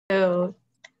So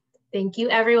thank you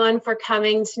everyone for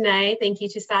coming tonight. Thank you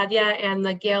to Sadia and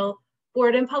the Gale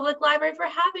Board and Public Library for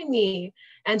having me,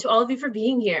 and to all of you for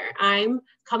being here. I'm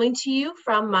coming to you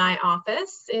from my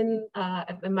office in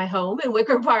my home in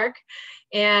Wicker Park,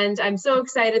 and I'm so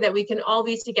excited that we can all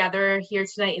be together here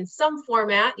tonight in some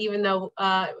format, even though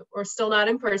we're still not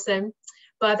in person,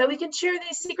 but that we can share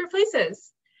these secret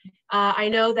places. I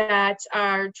know that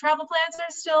our travel plans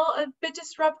are still a bit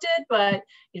disrupted, but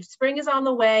spring is on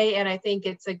the way, and I think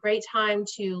it's a great time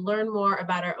to learn more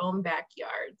about our own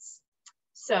backyards.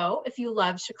 So if you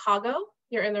love Chicago,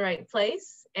 you're in the right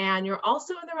place, and you're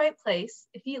also in the right place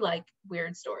if you like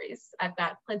weird stories. I've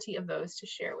got plenty of those to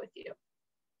share with you.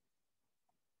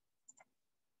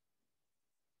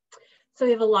 So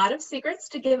we have a lot of secrets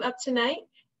to give up tonight,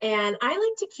 and I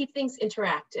like to keep things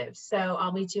interactive. So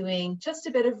I'll be doing just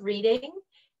a bit of reading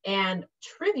and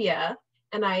trivia,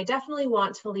 and I definitely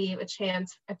want to leave a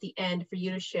chance at the end for you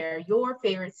to share your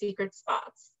favorite secret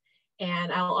spots.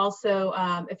 And I'll also,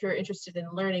 if you're interested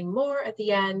in learning more at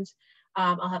the end,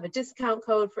 I'll have a discount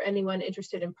code for anyone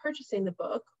interested in purchasing the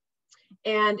book.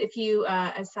 And if you,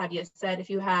 as Sadia said,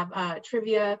 if you have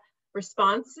trivia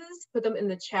responses, put them in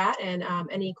the chat, and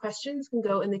any questions can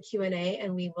go in the Q&A,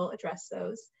 and we will address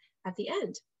those at the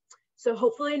end. So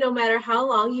hopefully, no matter how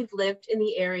long you've lived in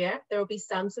the area, there will be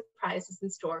some surprises in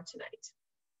store tonight.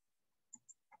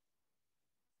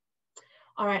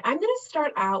 All right, I'm going to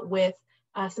start out with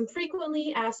some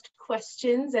frequently asked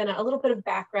questions and a little bit of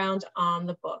background on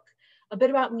the book. A bit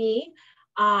about me.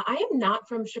 I am not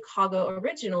from Chicago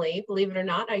originally, believe it or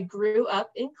not. I grew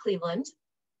up in Cleveland.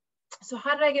 So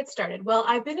how did I get started? Well,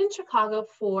 I've been in Chicago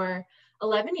for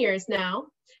 11 years now.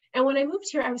 And when I moved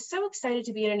here, I was so excited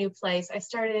to be in a new place. I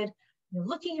started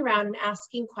looking around and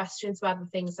asking questions about the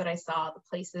things that I saw, the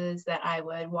places that I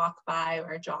would walk by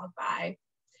or jog by.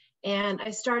 And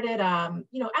I started,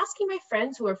 asking my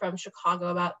friends who were from Chicago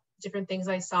about different things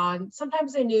I saw. And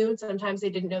sometimes they knew, and sometimes they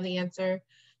didn't know the answer.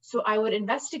 So I would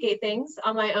investigate things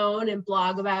on my own and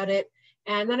blog about it.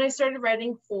 And then I started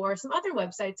writing for some other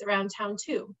websites around town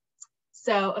too.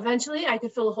 So eventually I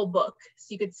could fill a whole book. So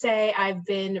you could say I've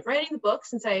been writing the book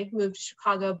since I moved to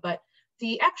Chicago, but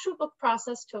the actual book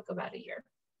process took about a year.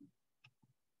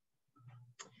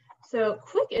 So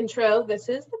quick intro, this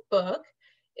is the book.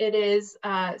 It is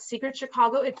Secret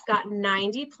Chicago. It's got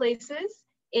 90 places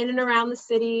in and around the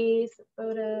city, some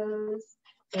photos,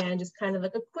 and just kind of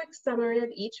like a quick summary of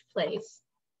each place.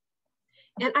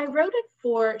 And I wrote it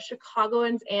for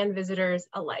Chicagoans and visitors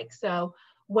alike. So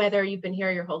whether you've been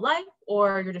here your whole life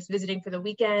or you're just visiting for the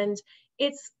weekend,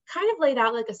 it's kind of laid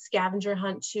out like a scavenger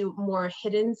hunt to more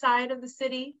hidden side of the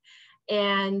city.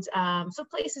 And so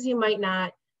places you might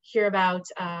not hear about,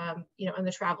 on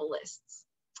the travel lists.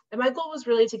 And my goal was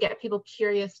really to get people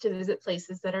curious to visit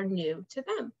places that are new to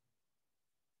them.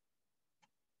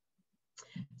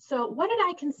 So what did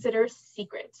I consider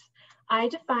secret? I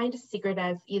defined a secret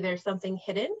as either something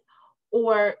hidden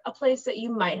or a place that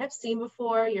you might have seen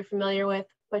before, you're familiar with,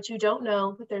 but you don't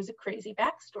know that there's a crazy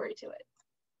backstory to it.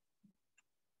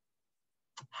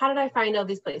 How did I find all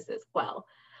these places? Well,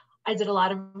 I did a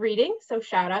lot of reading, so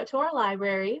shout out to our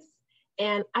libraries.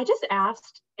 And I just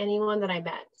asked anyone that I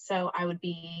met. So I would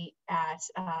be at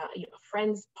a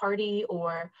friend's party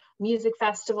or music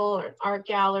festival or an art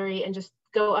gallery and just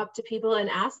go up to people and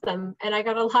ask them. And I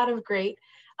got a lot of great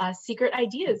secret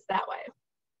ideas that way.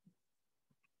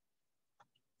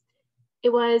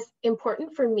 It was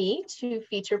important for me to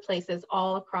feature places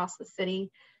all across the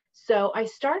city. So I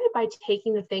started by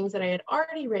taking the things that I had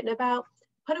already written about,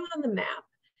 put them on the map.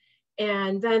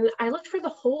 And then I looked for the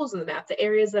holes in the map, the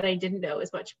areas that I didn't know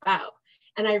as much about.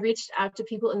 And I reached out to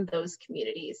people in those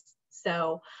communities.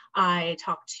 So I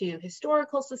talked to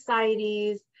historical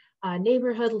societies,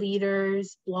 neighborhood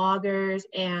leaders, bloggers,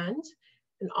 and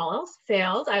when all else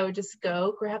failed, I would just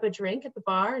go grab a drink at the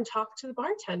bar and talk to the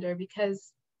bartender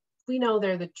because we know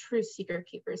they're the true secret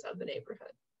keepers of the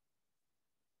neighborhood.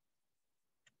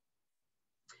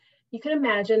 You can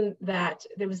imagine that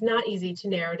it was not easy to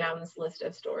narrow down this list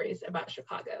of stories about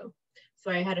Chicago.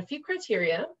 So I had a few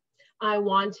criteria. I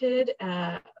wanted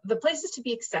the places to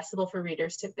be accessible for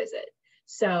readers to visit.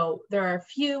 So there are a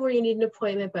few where you need an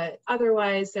appointment, but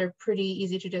otherwise they're pretty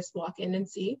easy to just walk in and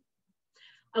see.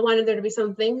 I wanted there to be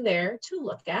something there to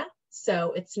look at.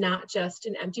 So it's not just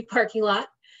an empty parking lot.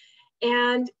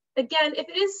 And again, if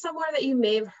it is somewhere that you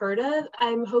may have heard of,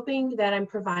 I'm hoping that I'm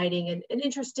providing an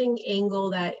interesting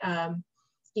angle that,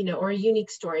 or a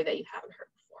unique story that you haven't heard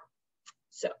before.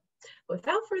 So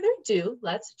without further ado,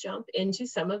 let's jump into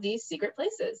some of these secret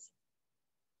places.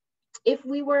 If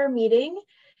we were meeting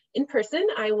In person,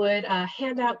 I would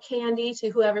hand out candy to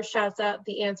whoever shouts out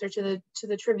the answer to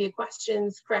the trivia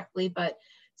questions correctly, but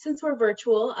since we're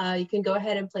virtual, you can go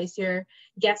ahead and place your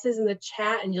guesses in the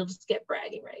chat and you'll just get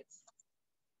bragging rights.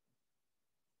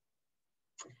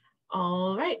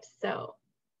 All right, so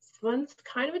this one's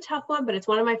kind of a tough one, but it's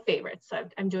one of my favorites, so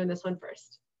I'm doing this one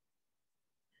first.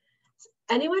 Does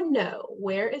anyone know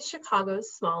where is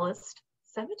Chicago's smallest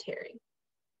cemetery?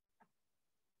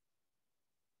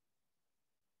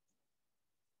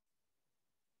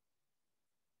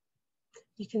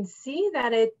 You can see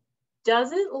that it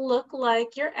doesn't look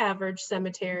like your average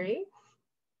cemetery.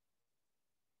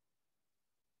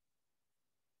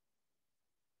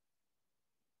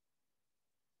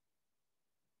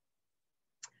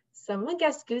 Someone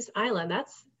guessed Goose Island.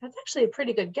 That's actually a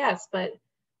pretty good guess, but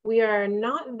we are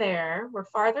not there. We're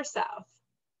farther south.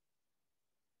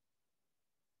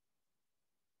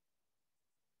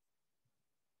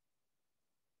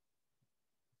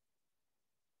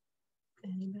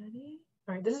 Anybody?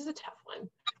 All right, this is a tough one.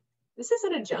 This is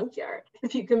in a junkyard,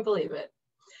 if you can believe it.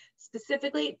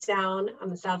 Specifically down on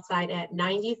the south side at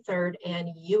 93rd and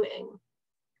Ewing.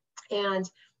 And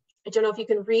I don't know if you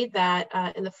can read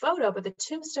that in the photo, but the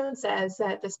tombstone says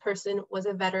that this person was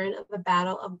a veteran of the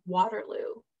Battle of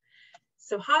Waterloo.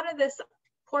 So how did this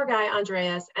poor guy,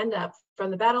 Andreas, end up from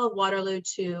the Battle of Waterloo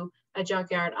to a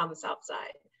junkyard on the south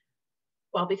side?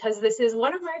 Well, because this is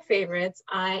one of my favorites,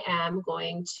 I am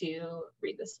going to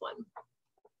read this one.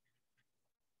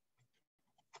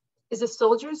 Is a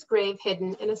soldier's grave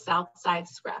hidden in a south side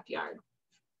scrapyard?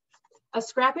 A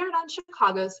scrapyard on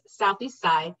Chicago's southeast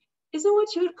side isn't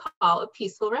what you would call a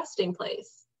peaceful resting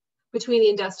place. Between the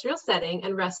industrial setting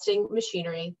and rusting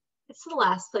machinery, it's the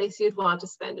last place you'd want to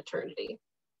spend eternity.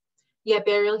 Yet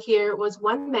burial here was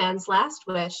one man's last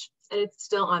wish, and it's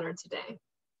still honored today.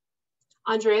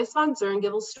 Andreas von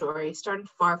Zerngibbel's story started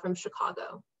far from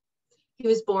Chicago. He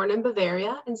was born in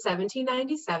Bavaria in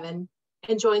 1797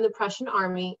 and joined the Prussian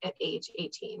army at age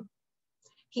 18.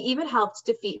 He even helped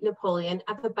defeat Napoleon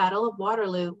at the Battle of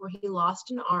Waterloo, where he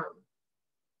lost an arm.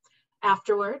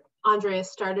 Afterward,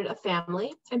 Andreas started a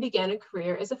family and began a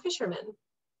career as a fisherman.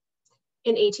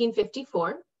 In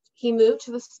 1854, he moved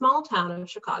to the small town of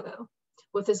Chicago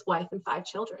with his wife and 5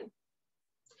 children.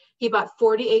 He bought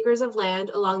 40 acres of land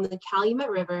along the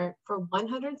Calumet River for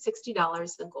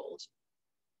 $160 in gold.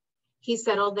 He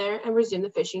settled there and resumed the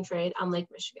fishing trade on Lake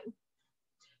Michigan.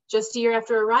 Just a year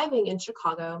after arriving in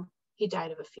Chicago, he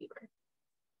died of a fever.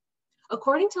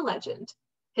 According to legend,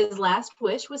 his last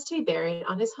wish was to be buried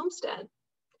on his homestead.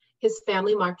 His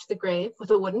family marked the grave with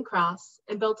a wooden cross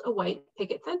and built a white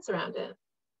picket fence around it.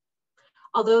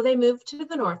 Although they moved to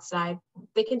the north side,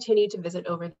 they continued to visit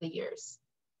over the years.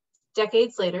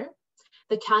 Decades later,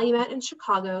 the Calumet and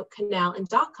Chicago Canal and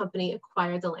Dock Company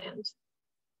acquired the land.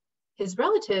 His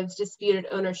relatives disputed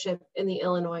ownership in the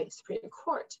Illinois Supreme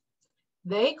Court.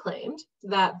 They claimed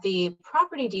that the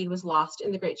property deed was lost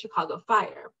in the Great Chicago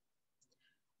Fire,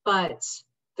 but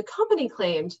the company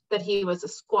claimed that he was a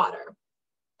squatter.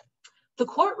 The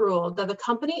court ruled that the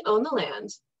company owned the land,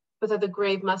 but that the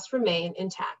grave must remain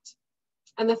intact,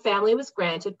 and the family was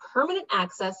granted permanent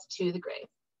access to the grave.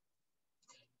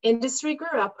 Industry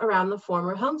grew up around the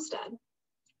former homestead.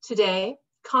 Today,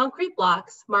 concrete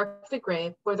blocks mark the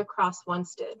grave where the cross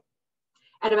once stood.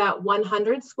 At about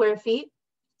 100 square feet,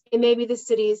 it may be the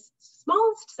city's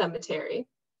smallest cemetery,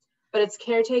 but its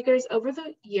caretakers over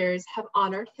the years have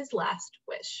honored his last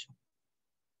wish.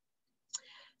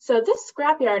 So this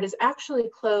scrapyard is actually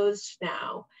closed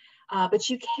now, but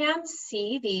you can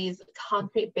see these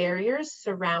concrete barriers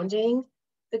surrounding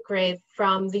the grave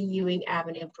from the Ewing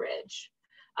Avenue Bridge.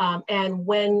 And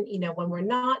when we're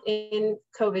not in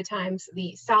COVID times,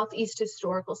 the Southeast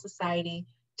Historical Society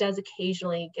does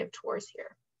occasionally give tours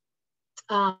here.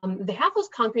 They have those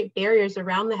concrete barriers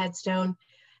around the headstone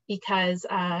because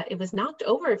it was knocked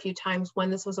over a few times when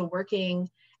this was a working,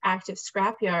 active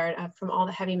scrapyard from all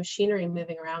the heavy machinery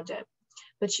moving around it.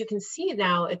 But you can see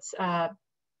now it's now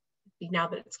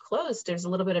that it's closed, there's a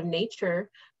little bit of nature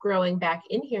growing back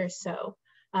in here. So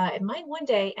it might one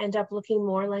day end up looking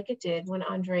more like it did when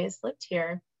Andreas lived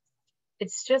here.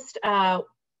 It's just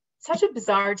such a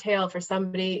bizarre tale for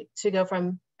somebody to go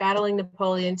from battling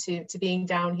Napoleon to being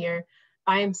down here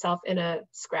by himself in a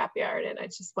scrapyard. And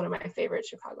it's just one of my favorite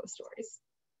Chicago stories.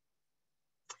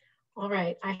 All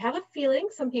right, I have a feeling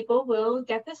some people will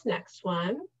get this next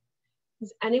one.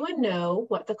 Does anyone know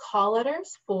what the call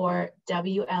letters for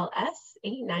WLS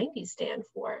 890 stand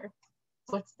for?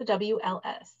 What's the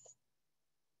WLS?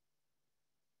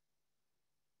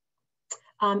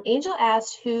 Angel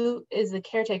asked who is the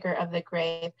caretaker of the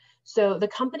grave. So the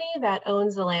company that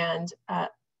owns the land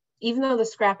even though the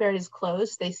scrapyard is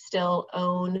closed, they still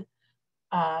own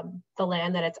the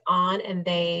land that it's on, and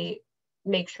they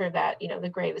make sure that, you know, the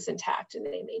grave is intact and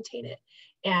they maintain it.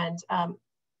 And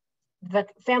the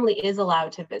family is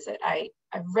allowed to visit.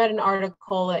 I've read an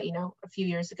article that, you know, a few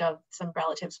years ago, some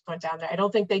relatives went down there. I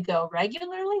don't think they go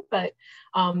regularly, but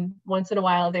once in a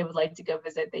while, if they would like to go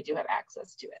visit, they do have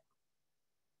access to it.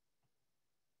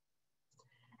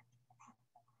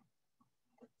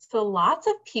 So lots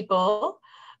of people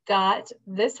got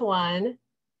this one.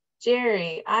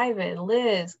 Jerry, Ivan,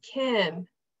 Liz, Kim,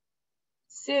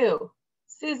 Sue,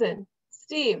 Susan,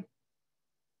 Steve.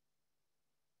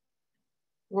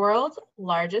 World's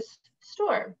largest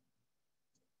store.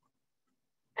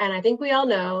 And I think we all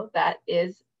know that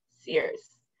is Sears.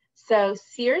 So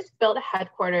Sears built a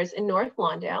headquarters in North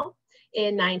Lawndale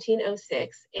in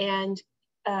 1906. And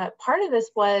part of this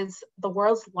was the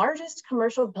world's largest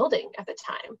commercial building at the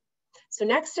time. So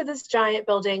next to this giant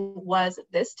building was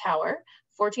this tower,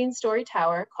 14-story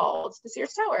tower called the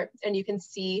Sears Tower. And you can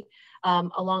see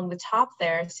along the top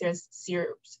there, Sears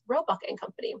Roebuck and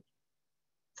Company.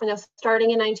 Now,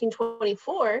 starting in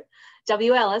 1924,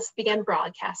 WLS began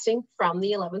broadcasting from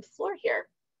the 11th floor here.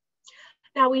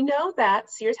 Now, we know that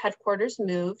Sears headquarters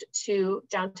moved to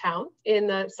downtown in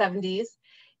the 70s,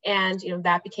 and, you know,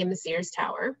 that became the Sears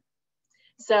Tower.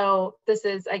 So this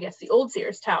is, I guess, the old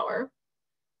Sears Tower,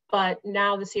 but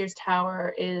now the Sears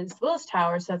Tower is Willis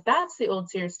Tower, so that's the old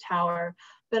Sears Tower,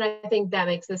 but I think that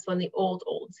makes this one the old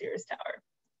Sears Tower.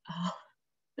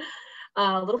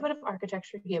 A little bit of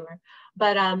architecture humor,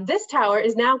 but this tower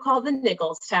is now called the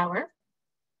Nichols Tower,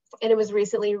 and it was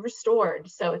recently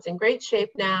restored. So it's in great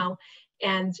shape now,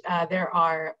 and there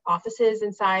are offices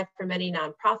inside for many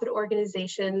nonprofit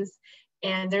organizations,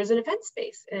 and there's an event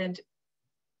space. And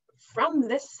from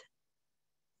this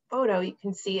photo, you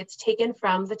can see it's taken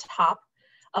from the top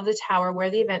of the tower where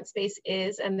the event space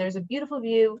is, and there's a beautiful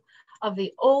view of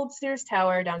the old Sears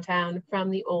Tower downtown from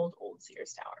the old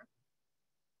Sears Tower.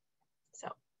 So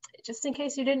just in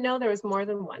case you didn't know, there was more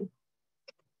than one.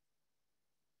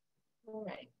 All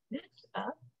right, next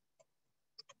up.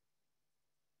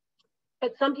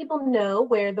 But some people know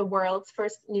where the world's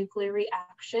first nuclear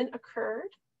reaction occurred.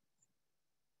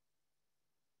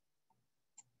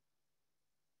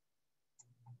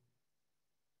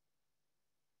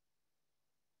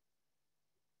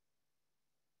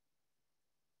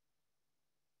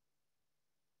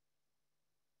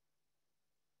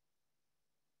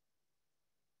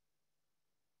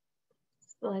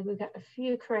 Like we've got a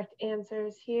few correct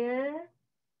answers here.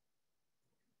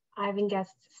 Ivan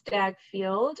guessed Stag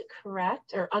Field,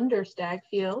 correct, or under Stag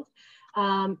Field.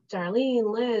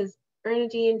 Darlene, Liz,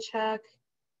 Bernadine, Chuck,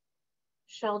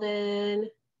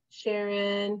 Sheldon,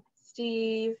 Sharon,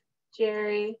 Steve,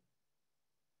 Jerry,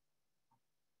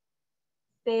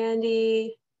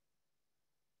 Sandy,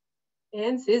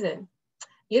 and Susan.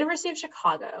 University of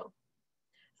Chicago.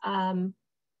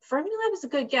 Fermilab is a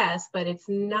good guess, but it's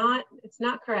not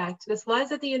correct. This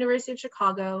was at the University of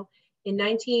Chicago in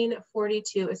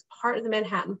 1942 as part of the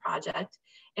Manhattan Project.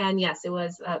 And yes, it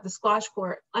was the squash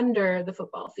court under the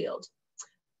football field.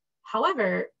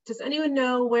 However, does anyone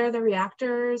know where the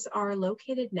reactors are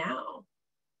located now?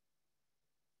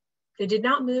 They did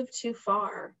not move too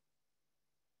far.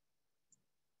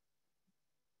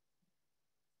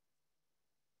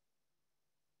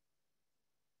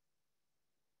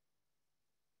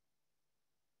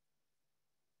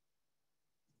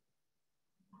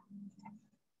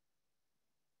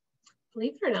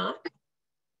 Believe it or not,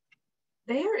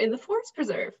 they are in the forest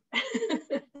preserve.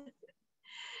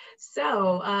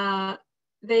 So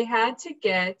they had to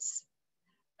get,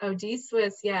 oh, D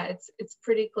Swiss, yeah, it's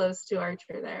pretty close to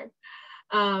Archer there.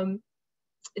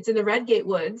 It's in the Redgate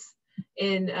Woods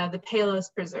in the Palos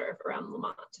Preserve around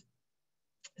Lamont.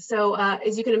 So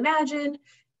as you can imagine,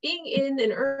 being in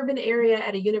an urban area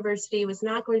at a university was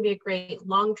not going to be a great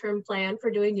long-term plan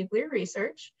for doing nuclear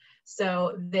research.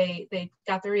 So they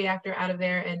got the reactor out of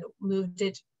there and moved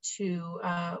it to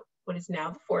what is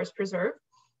now the Forest Preserve,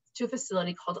 to a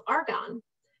facility called Argonne.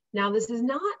 Now, this is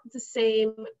not the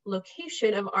same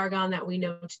location of Argonne that we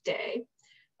know today,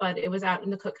 but it was out in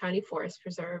the Cook County Forest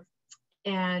Preserve.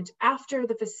 And after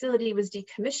the facility was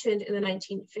decommissioned in the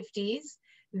 1950s,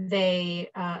 they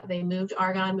moved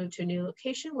to a new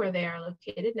location where they are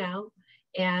located now.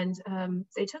 And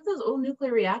they took those old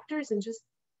nuclear reactors and just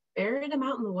buried them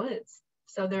out in the woods.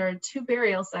 So there are two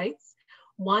burial sites.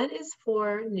 One is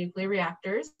for nuclear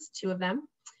reactors, 2 of them,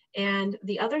 and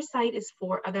the other site is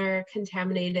for other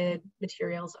contaminated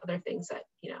materials, other things that,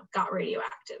 you know, got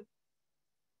radioactive.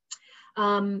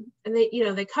 And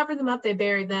they covered them up, they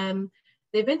buried them.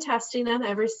 They've been testing them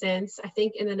ever since. I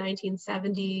think in the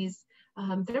 1970s,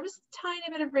 there was a tiny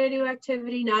bit of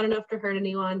radioactivity, not enough to hurt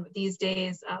anyone, but these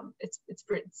days it's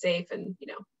pretty safe, and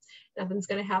nothing's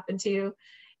going to happen to you.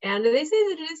 And they say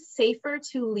that it is safer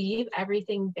to leave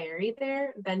everything buried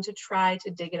there than to try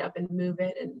to dig it up and move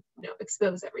it and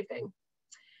expose everything.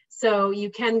 So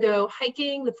you can go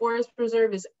hiking. The forest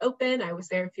preserve is open. I was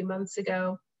there a few months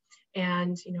ago,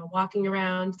 and walking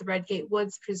around the Red Gate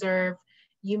Woods Preserve,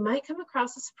 you might come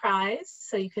across a surprise.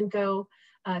 So you can go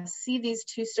see these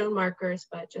 2 stone markers,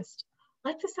 but just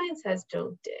like the sign says,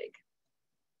 don't dig.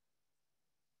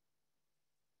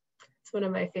 It's one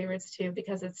of my favorites too,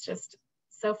 because it's just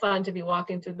so fun to be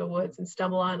walking through the woods and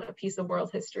stumble on a piece of world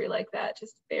history like that,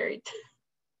 just buried.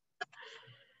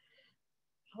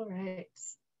 All right.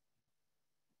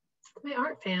 My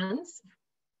art fans,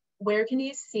 where can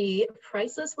you see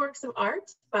priceless works of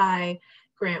art by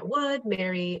Grant Wood,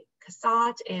 Mary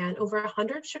Cassatt, and over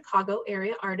 100 Chicago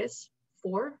area artists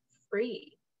for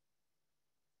free?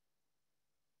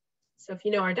 So if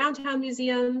you know our downtown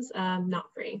museums,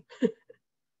 not free.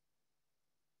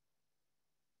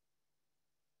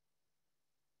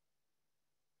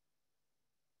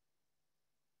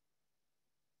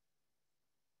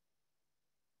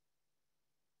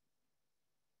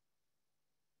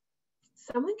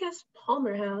 Someone guessed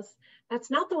Palmer House.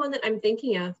 That's not the one that I'm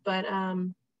thinking of, but I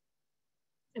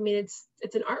mean, it's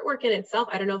an artwork in itself.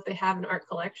 I don't know if they have an art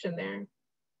collection there.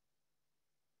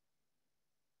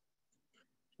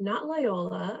 Not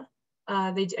Loyola.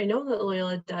 I know that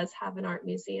Loyola does have an art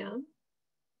museum.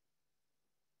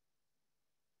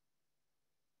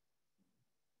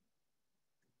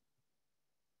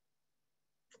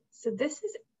 So this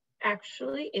is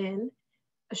actually in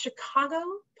a Chicago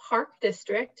Park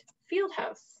District field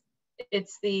house.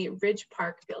 It's the Ridge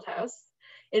Park Field House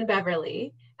in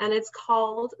Beverly, and it's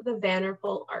called the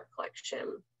Vanderpool Art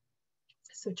Collection.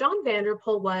 So John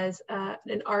Vanderpool was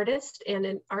an artist and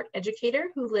an art educator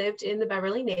who lived in the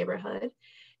Beverly neighborhood.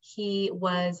 He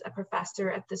was a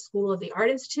professor at the School of the Art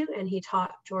Institute, and he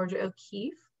taught Georgia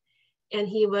O'Keeffe. And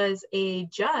he was a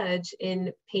judge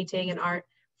in painting and art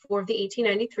for the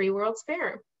 1893 World's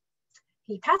Fair.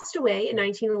 He passed away in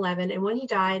 1911, and when he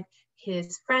died,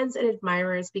 his friends and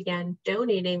admirers began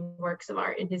donating works of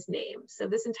art in his name. So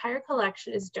this entire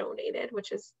collection is donated,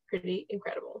 which is pretty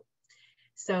incredible.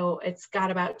 So it's got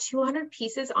about 200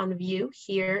 pieces on view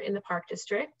here in the Park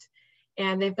District,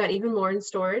 and they've got even more in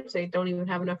storage. They don't even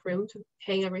have enough room to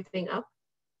hang everything up.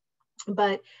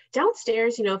 But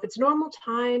downstairs, if it's normal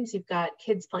times, you've got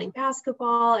kids playing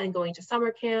basketball and going to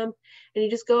summer camp, and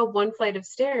you just go up one flight of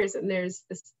stairs and there's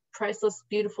this priceless,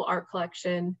 beautiful art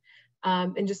collection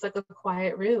in just like a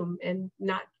quiet room, and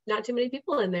not too many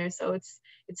people in there. So it's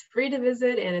free to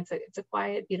visit, and it's a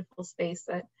quiet, beautiful space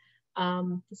that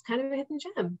is kind of a hidden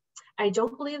gem. I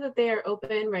don't believe that they are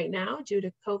open right now due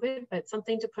to COVID, but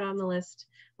something to put on the list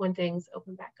when things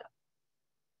open back up.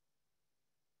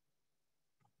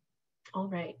 All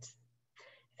right.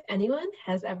 If anyone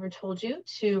has ever told you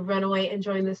to run away and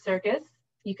join the circus,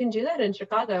 you can do that in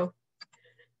Chicago.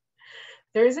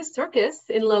 There is a circus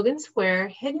in Logan Square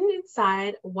hidden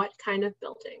inside what kind of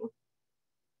building?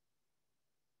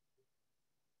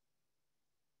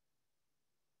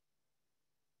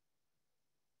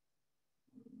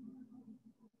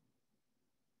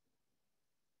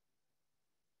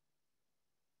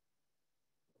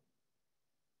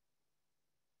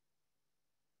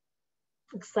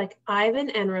 Looks like Ivan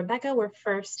and Rebecca were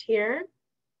first here.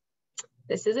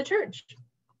 This is a church.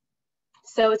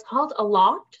 So it's called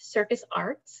Aloft Circus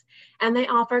Arts, and they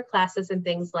offer classes in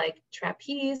things like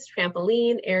trapeze,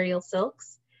 trampoline, aerial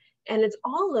silks, and it's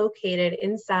all located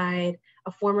inside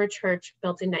a former church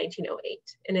built in 1908.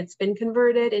 And it's been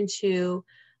converted into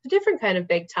a different kind of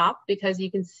big top, because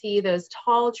you can see those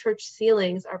tall church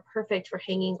ceilings are perfect for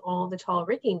hanging all the tall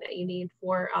rigging that you need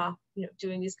for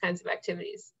doing these kinds of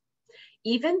activities.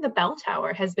 Even the bell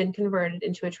tower has been converted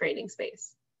into a training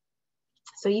space.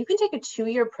 So you can take a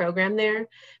 2-year program there,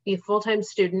 be a full-time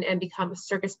student, and become a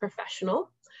circus professional.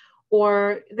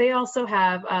 Or they also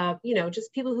have,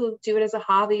 just people who do it as a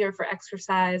hobby or for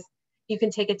exercise. You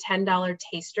can take a $10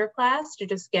 taster class to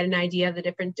just get an idea of the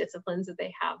different disciplines that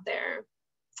they have there.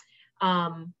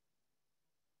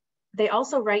 They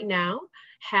also right now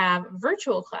have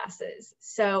virtual classes.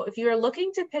 So if you're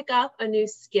looking to pick up a new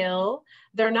skill,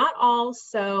 they're not all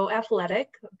so athletic.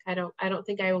 I don't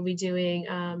think I will be doing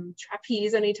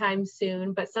trapeze anytime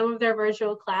soon, but some of their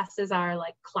virtual classes are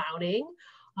like clowning,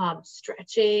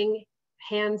 stretching,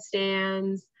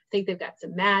 handstands, think they've got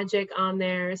some magic on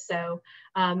there. So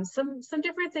some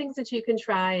different things that you can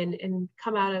try and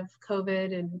come out of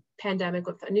COVID and pandemic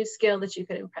with a new skill that you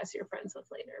can impress your friends with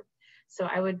later. So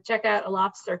I would check out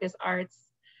Aloft Circus Arts.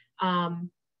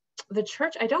 The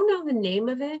church, I don't know the name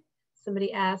of it.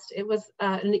 Somebody asked. It was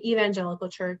an evangelical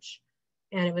church,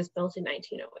 and it was built in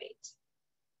 1908.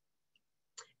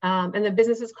 And the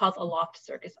business is called Aloft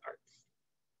Circus Arts.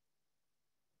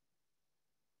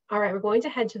 All right, we're going to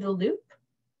head to the Loop.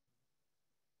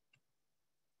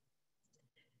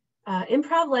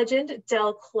 Improv legend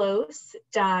Del Close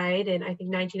died in, I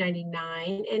think,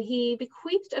 1999, and he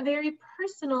bequeathed a very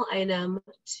personal item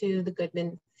to the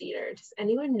Goodman Theater. Does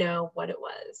anyone know what it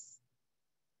was?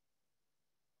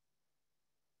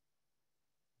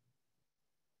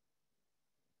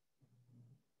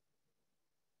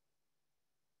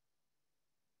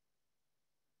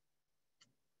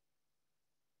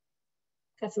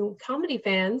 Got some comedy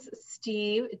fans: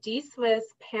 Steve, D. Swiss,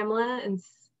 Pamela,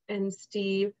 and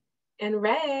Steve, and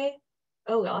Ray.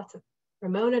 Oh, lots of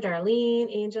Ramona, Darlene,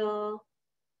 Angel.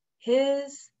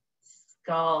 His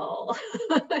skull.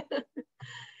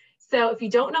 So if you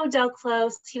don't know Del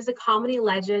Close, he was a comedy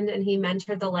legend, and he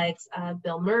mentored the likes of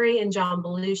Bill Murray and John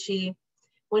Belushi.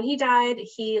 When he died,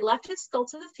 he left his skull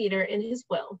to the theater in his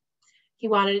will. He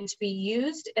wanted it to be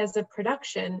used as a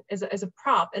production, as a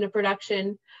prop in a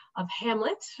production of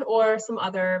Hamlet or some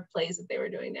other plays that they were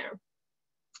doing there.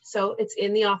 So it's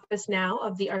in the office now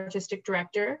of the artistic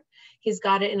director. He's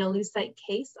got it in a lucite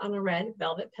case on a red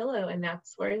velvet pillow, and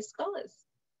that's where his skull is.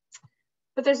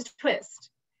 But there's a twist.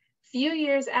 A few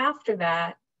years after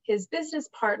that, his business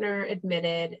partner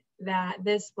admitted that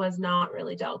this was not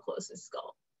really Del Close's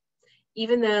skull.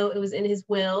 Even though it was in his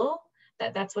will,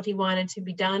 that's what he wanted to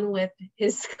be done with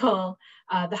his skull,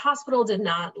 the hospital did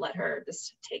not let her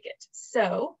just take it.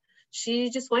 So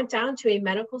she just went down to a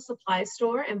medical supply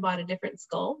store and bought a different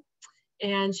skull.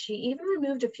 And she even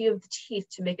removed a few of the teeth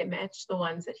to make it match the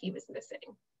ones that he was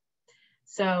missing.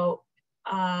 So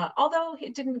although he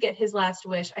didn't get his last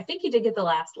wish, I think he did get the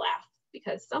last laugh,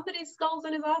 because somebody's skull's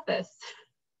in his office.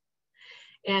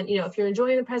 And if you're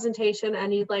enjoying the presentation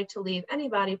and you'd like to leave any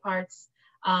body parts,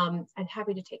 I'm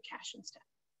happy to take cash instead.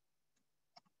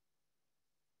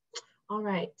 All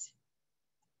right.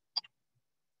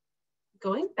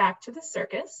 Going back to the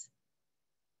circus,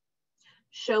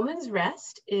 Showman's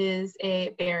Rest is a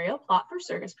burial plot for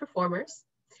circus performers,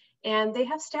 and they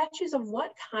have statues of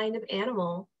what kind of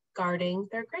animal guarding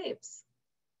their graves?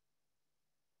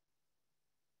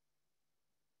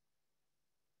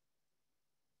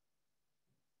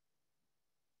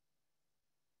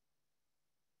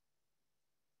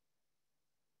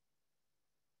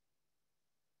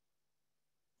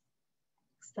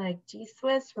 Like G.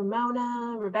 Swiss,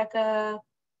 Ramona, Rebecca,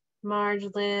 Marge,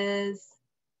 Liz,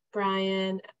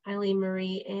 Brian, Eileen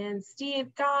Marie, and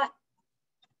Steve got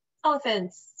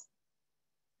elephants.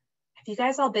 Have you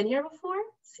guys all been here before?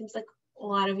 Seems like a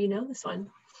lot of you know this one.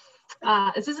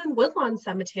 This is in Woodlawn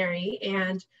Cemetery,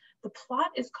 and the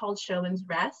plot is called Showman's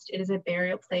Rest. It is a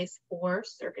burial place for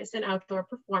circus and outdoor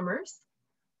performers.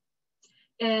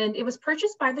 And it was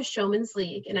purchased by the Showman's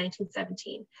League in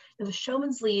 1917. Now, the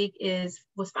Showman's League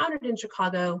was founded in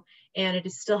Chicago, and it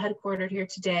is still headquartered here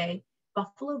today.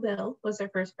 Buffalo Bill was their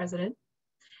first president.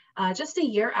 Just a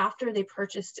year after they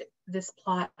purchased this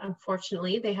plot,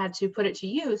 unfortunately, they had to put it to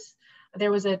use. There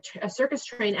was a circus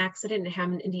train accident in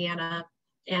Hammond, Indiana,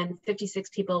 and 56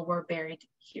 people were buried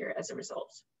here as a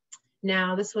result.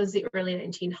 Now, this was the early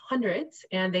 1900s,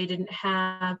 and they didn't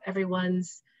have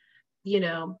everyone's,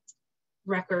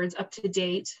 records up to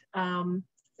date for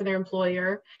their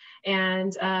employer.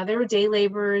 And there were day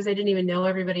laborers. They didn't even know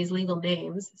everybody's legal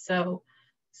names. So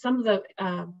some of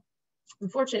the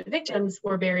unfortunate victims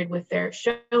were buried with their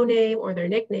show name or their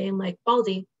nickname, like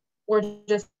Baldy, or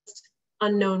just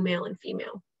unknown male and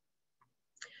female.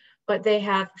 But they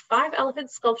have 5 elephant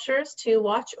sculptures to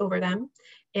watch over them,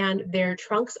 and their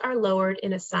trunks are lowered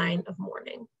in a sign of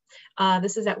mourning.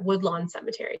 This is at Woodlawn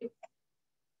Cemetery.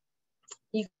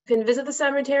 You can visit the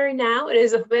cemetery now. It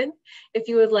is open if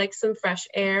you would like some fresh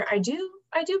air. I do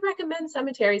recommend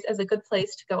cemeteries as a good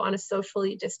place to go on a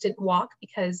socially distant walk,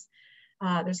 because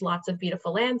there's lots of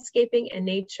beautiful landscaping and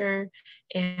nature,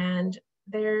 and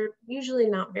they're usually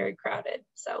not very crowded,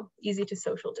 so easy to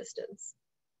social distance.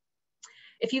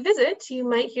 If you visit, you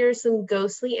might hear some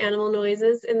ghostly animal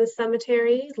noises in the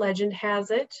cemetery. Legend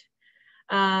has it.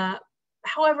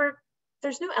 However,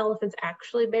 there's no elephants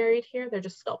actually buried here. They're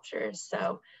just sculptures.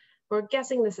 So we're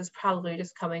guessing this is probably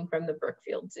just coming from the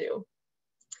Brookfield Zoo.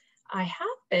 I have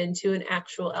been to an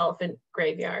actual elephant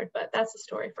graveyard, but that's a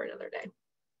story for another day.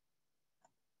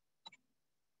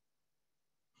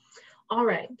 All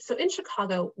right, so in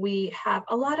Chicago, we have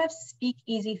a lot of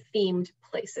speakeasy themed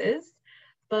places,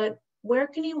 but where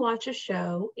can you watch a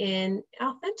show in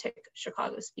authentic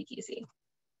Chicago speakeasy?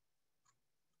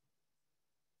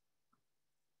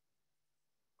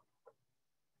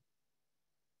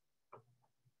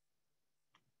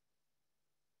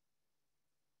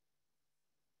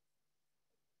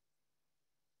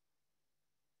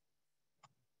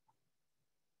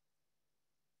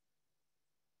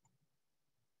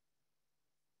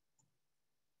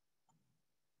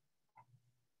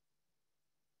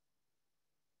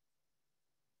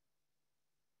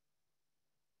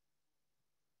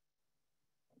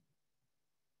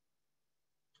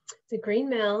 The Green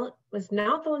Mill was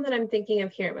not the one that I'm thinking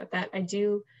of here, but that I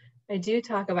do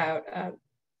talk about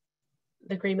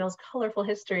the Green Mill's colorful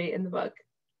history in the book.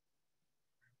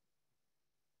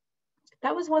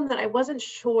 That was one that I wasn't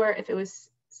sure if it was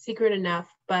secret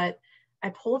enough, but I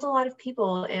polled a lot of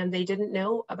people and they didn't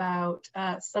know about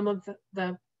some of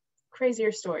the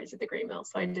crazier stories at the Green Mill,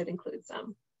 so I did include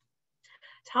some.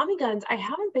 Tommy Guns, I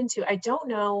haven't been to. I don't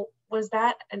know, was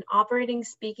that an operating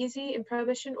speakeasy in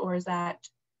Prohibition, or is that,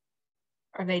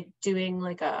 are they doing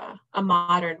like a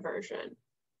modern version?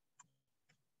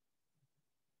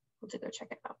 We'll have to go check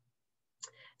it out.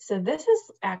 So this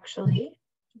is actually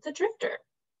the Drifter.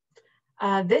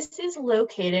 This is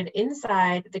located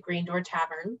inside the Green Door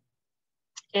Tavern,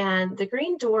 and the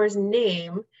Green Door's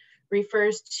name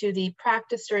refers to the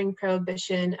practice during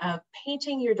Prohibition of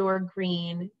painting your door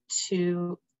green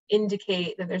to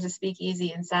indicate that there's a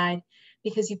speakeasy inside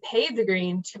because you paid the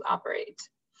green to operate.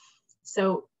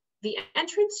 So the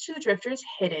entrance to the Drifter is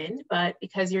hidden, but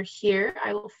because you're here,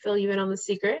 I will fill you in on the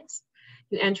secrets.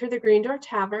 You enter the Green Door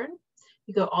Tavern,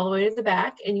 you go all the way to the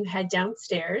back and you head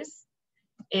downstairs.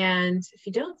 And if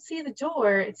you don't see the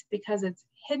door, it's because it's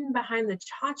hidden behind the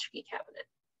tchotchke cabinet.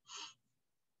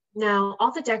 Now,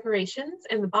 all the decorations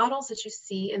and the bottles that you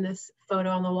see in this photo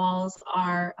on the walls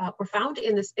were found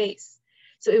in the space.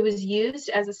 So it was used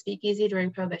as a speakeasy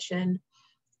during Prohibition,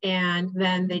 and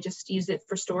then they just used it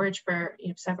for storage for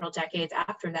several decades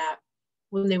after that.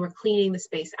 When they were cleaning the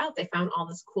space out, they found all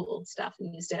this cool old stuff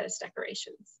and used it as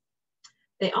decorations.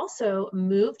 They also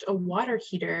moved a water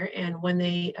heater, and when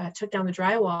they took down the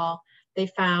drywall, they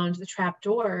found the trap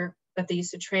door that they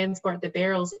used to transport the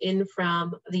barrels in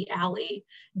from the alley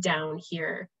down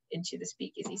here into the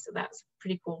speakeasy. So that's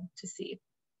pretty cool to see.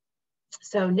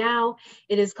 So now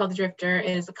it is called the Drifter.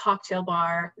 It is a cocktail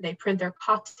bar. They print their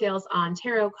cocktails on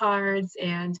tarot cards,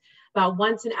 and about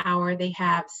once an hour they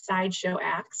have sideshow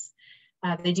acts.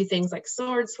 They do things like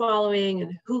sword swallowing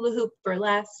and hula hoop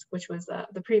burlesque, which was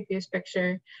the previous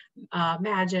picture,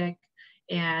 magic,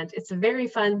 and it's a very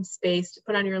fun space to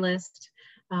put on your list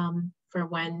for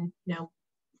when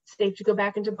it's safe to go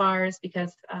back into bars,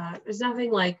 because there's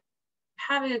nothing like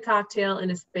having a cocktail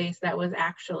in a space that was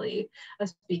actually a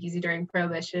speakeasy during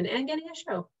Prohibition and getting a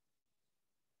show.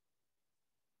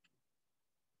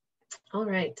 All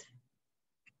right.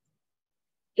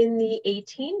 In the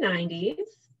 1890s,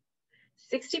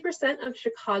 60% of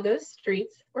Chicago's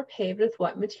streets were paved with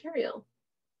what material?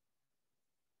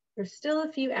 There's still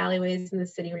a few alleyways in the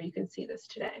city where you can see this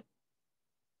today.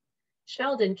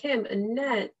 Sheldon, Kim,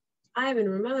 Annette, Ivan,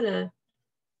 Ramona,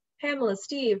 Pamela,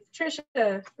 Steve,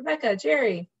 Trisha, Rebecca,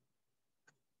 Jerry,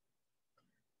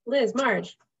 Liz,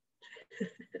 Marge.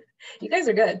 You guys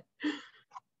are good.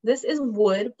 This is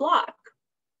wood block.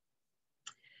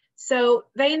 So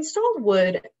they installed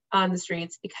wood on the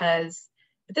streets because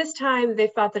at this time they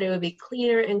thought that it would be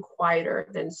cleaner and quieter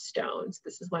than stone. So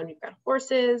this is when we've got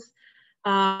horses,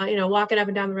 walking up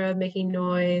and down the road, making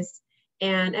noise.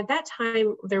 And at that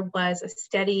time, there was a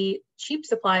steady, cheap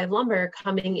supply of lumber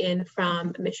coming in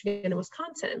from Michigan and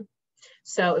Wisconsin.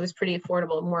 So it was pretty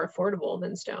affordable, more affordable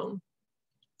than stone.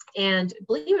 And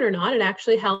believe it or not, it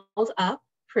actually held up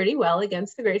pretty well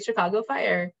against the Great Chicago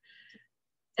Fire.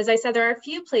 As I said, there are a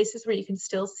few places where you can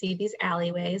still see these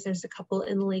alleyways. There's a couple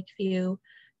in Lakeview,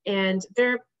 and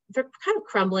they're kind of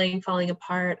crumbling, falling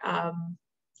apart.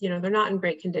 They're not in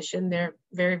great condition. They're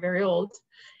very, very old.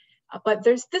 But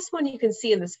there's this one you can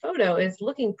see in this photo is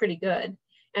looking pretty good.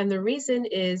 And the reason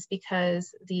is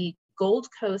because the Gold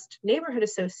Coast Neighborhood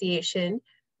Association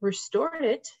restored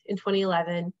it in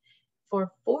 2011 for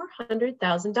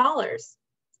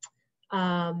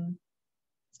 $400,000.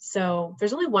 So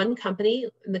there's only one company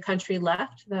in the country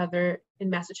left, the other in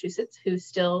Massachusetts, who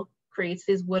still creates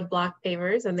these wood block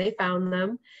pavers, and they found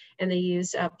them and they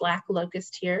used a black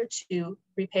locust here to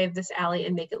repave this alley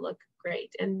and make it look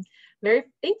great. And very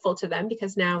thankful to them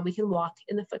because now we can walk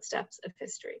in the footsteps of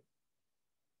history.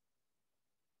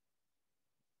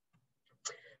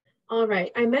 All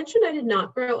right, I mentioned I did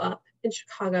not grow up in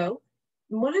Chicago.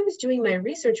 And when I was doing my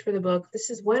research for the book, this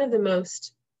is one of the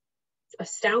most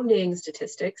astounding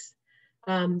statistics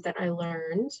that I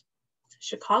learned.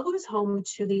 Chicago is home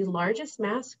to the largest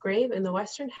mass grave in the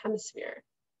Western Hemisphere.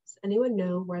 Does anyone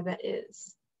know where that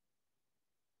is?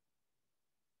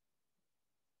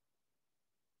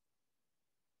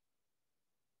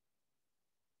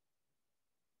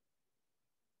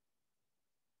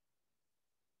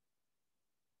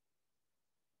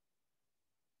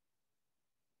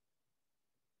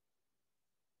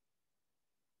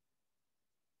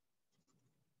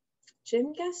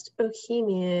 Jim guessed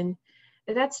Bohemian.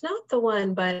 That's not the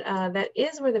one, but that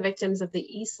is where the victims of the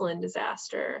Eastland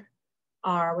disaster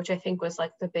are, which I think was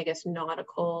like the biggest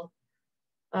nautical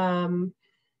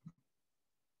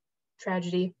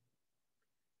tragedy.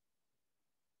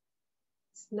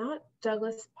 It's not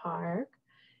Douglas Park.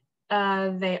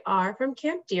 They are from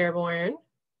Camp Dearborn.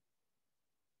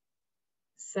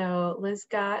 So Liz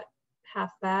got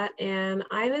half that, and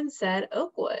Ivan said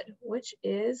Oakwood, which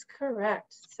is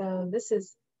correct. So this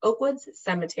is Oakwood's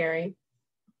cemetery.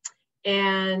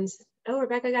 And, oh,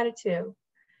 Rebecca got it too.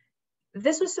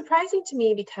 This was surprising to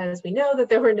me because we know that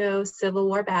there were no Civil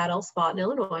War battles fought in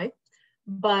Illinois,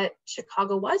 but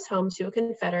Chicago was home to a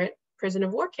Confederate prison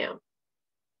of war camp.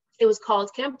 It was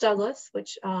called Camp Douglas,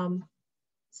 which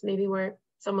is maybe where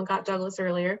someone got Douglas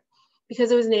earlier,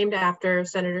 because it was named after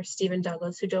Senator Stephen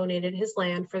Douglas, who donated his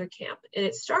land for the camp. And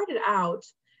it started out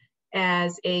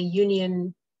as a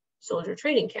Union soldier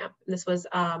training camp. And this was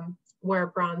where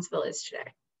Bronzeville is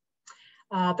today.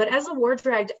 But as the war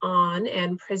dragged on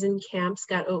and prison camps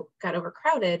got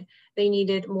overcrowded, they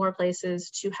needed more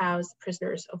places to house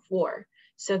prisoners of war.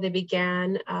 So they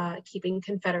began keeping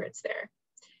Confederates there.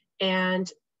 And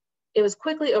it was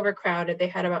quickly overcrowded. They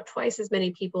had about twice as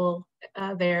many people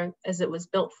there as it was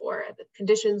built for. The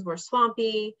conditions were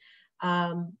swampy.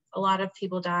 A lot of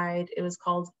people died. It was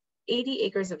called 80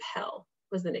 Acres of Hell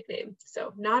was the nickname.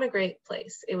 So not a great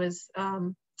place. It was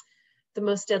the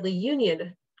most deadly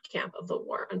Union camp of the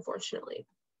war, unfortunately.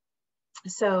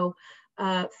 So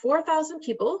 4,000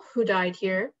 people who died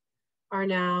here are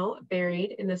now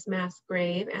buried in this mass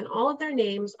grave, and all of their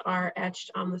names are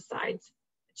etched on the sides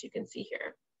that you can see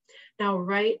here. Now,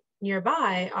 right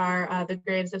nearby are the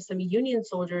graves of some Union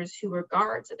soldiers who were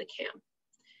guards at the camp.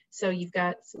 So you've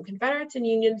got some Confederates and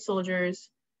Union soldiers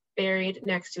buried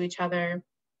next to each other,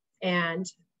 and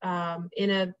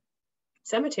in a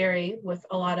cemetery with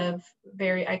a lot of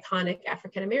very iconic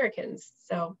African Americans.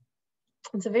 So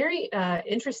it's a very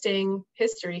interesting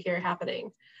history here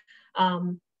happening.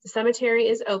 The cemetery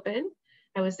is open.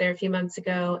 I was there a few months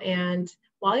ago, and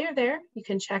while you're there, you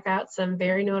can check out some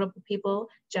very notable people: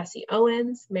 Jesse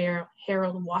Owens, Mayor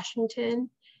Harold Washington,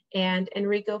 and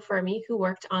Enrico Fermi, who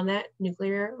worked on that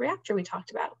nuclear reactor we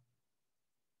talked about.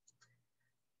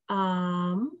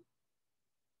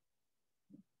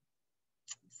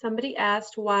 Somebody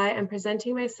asked why I'm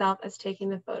presenting myself as taking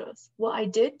the photos. Well, I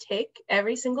did take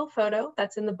every single photo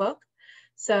that's in the book.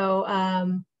 So,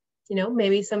 you know,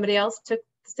 maybe somebody else took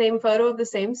the same photo of the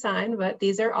same sign, but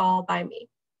these are all by me.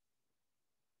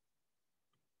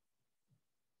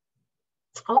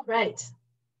 All right.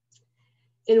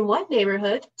 In what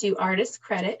neighborhood do artists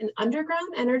credit an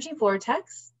underground energy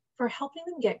vortex for helping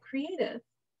them get creative?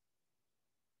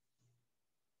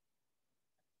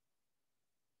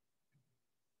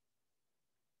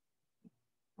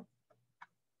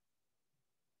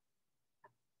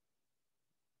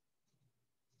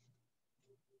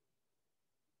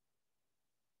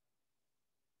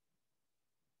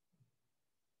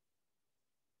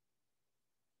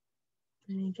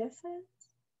 Any guesses?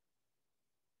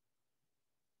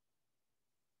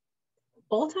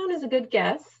 Old Town is a good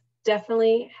guess.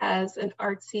 Definitely has an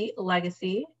artsy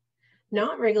legacy.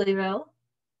 Not Wrigleyville.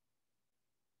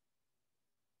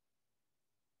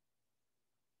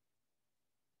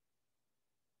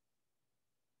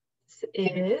 This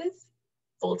is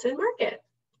Fulton Market.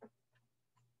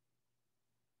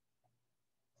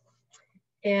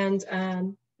 And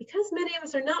because many of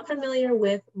us are not familiar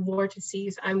with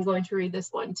vortices, I'm going to read this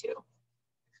one too.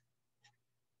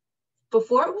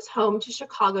 Before it was home to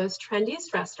Chicago's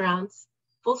trendiest restaurants,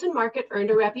 Fulton Market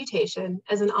earned a reputation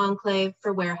as an enclave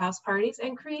for warehouse parties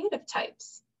and creative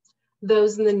types.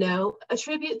 Those in the know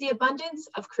attribute the abundance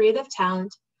of creative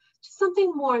talent to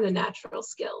something more than natural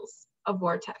skills, a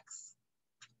vortex.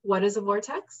 What is a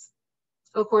vortex?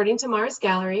 According to Mars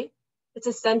Gallery, it's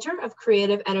a center of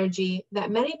creative energy that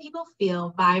many people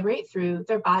feel vibrate through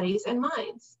their bodies and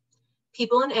minds.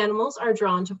 People and animals are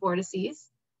drawn to vortices,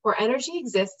 where energy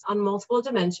exists on multiple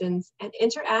dimensions and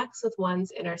interacts with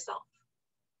one's inner self.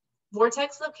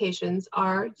 Vortex locations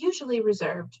are usually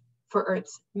reserved for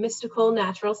Earth's mystical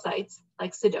natural sites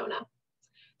like Sedona.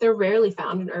 They're rarely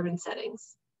found in urban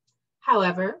settings.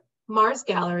 However, Mars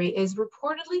Gallery is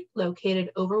reportedly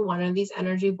located over one of these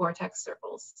energy vortex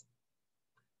circles.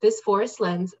 This forest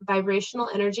lends vibrational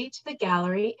energy to the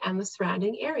gallery and the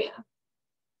surrounding area.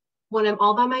 When I'm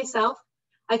all by myself,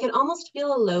 I can almost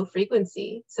feel a low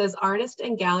frequency, says artist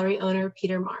and gallery owner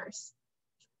Peter Mars.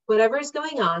 Whatever is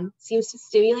going on seems to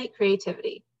stimulate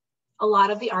creativity. A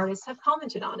lot of the artists have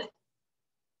commented on it.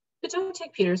 But don't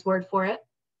take Peter's word for it.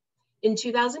 In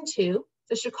 2002,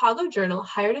 the Chicago Journal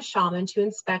hired a shaman to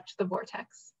inspect the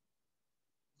vortex.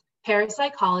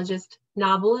 Parapsychologist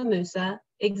Nabula Musa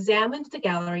examined the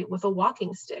gallery with a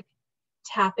walking stick,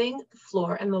 tapping the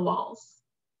floor and the walls.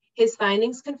 His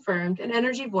findings confirmed an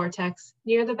energy vortex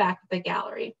near the back of the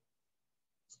gallery.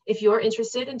 If you're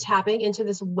interested in tapping into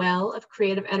this well of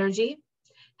creative energy,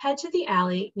 head to the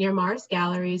alley near Mars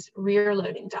Gallery's rear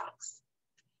loading docks.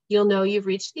 You'll know you've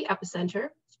reached the epicenter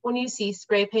when you see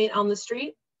spray paint on the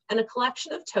street and a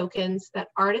collection of tokens that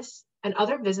artists and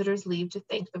other visitors leave to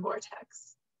thank the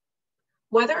vortex.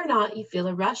 Whether or not you feel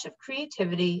a rush of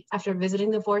creativity after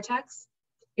visiting the vortex,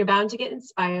 you're bound to get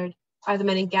inspired by the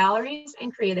many galleries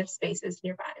and creative spaces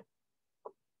nearby.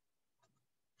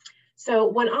 So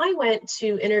when I went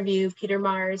to interview Peter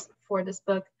Mars for this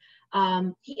book,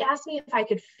 he asked me if I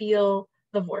could feel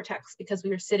the vortex because we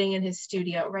were sitting in his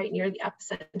studio right near the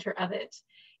epicenter of it.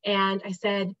 And I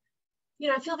said,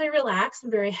 I feel very relaxed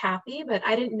and very happy, but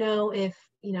I didn't know if,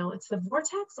 it's the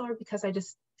vortex or because I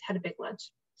just had a big lunch.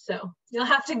 So you'll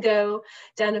have to go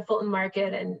down to Fulton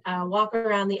Market and walk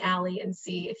around the alley and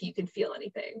see if you can feel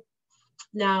anything.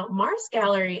 Now, Mars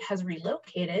Gallery has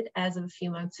relocated as of a few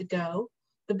months ago.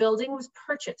 The building was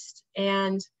purchased,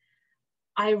 and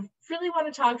I really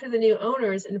want to talk to the new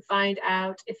owners and find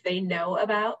out if they know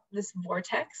about this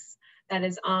vortex that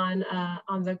is on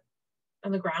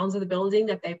the grounds of the building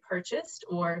that they purchased,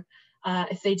 or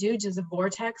if they do, does the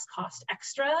vortex cost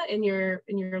extra in your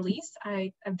lease?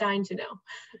 I'm dying to know.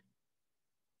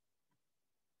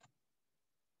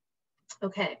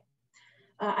 Okay,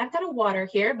 I've got a water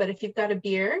here, but if you've got a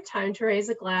beer, time to raise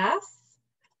a glass.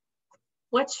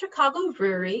 What Chicago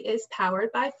brewery is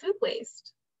powered by food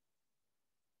waste?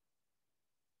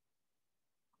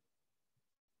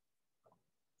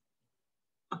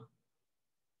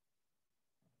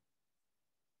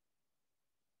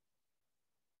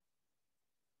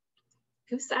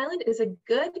 Goose Island is a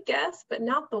good guess, but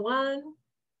not the one.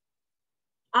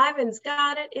 Ivan's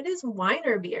got it. It is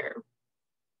Weiner Beer.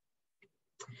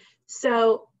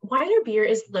 So Weiner Beer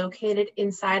is located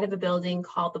inside of a building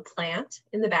called The Plant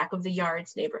in the back of the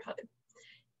Yards neighborhood.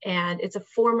 And it's a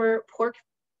former pork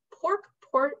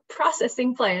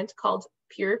processing plant called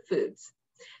Pure Foods.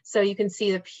 So you can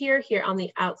see the pier here on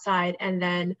the outside, and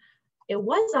then it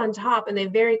was on top, and they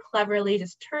very cleverly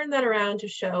just turned that around to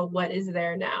show what is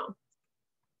there now.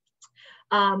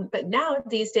 But now,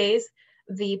 these days,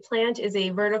 the plant is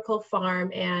a vertical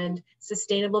farm and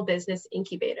sustainable business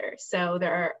incubator. So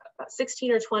there are about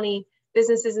 16 or 20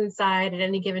 businesses inside at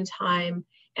any given time,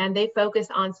 and they focus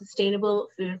on sustainable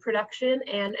food production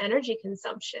and energy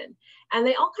consumption. And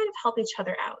they all kind of help each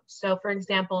other out. So for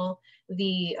example,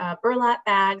 the burlap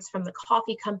bags from the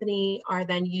coffee company are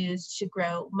then used to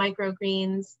grow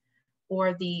microgreens,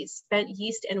 or the spent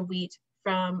yeast and wheat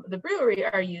from the brewery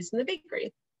are used in the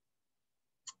bakery.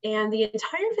 And the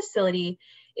entire facility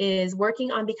is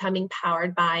working on becoming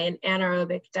powered by an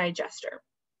anaerobic digester.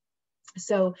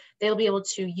 So they'll be able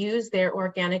to use their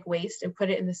organic waste and put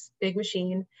it in this big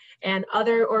machine. And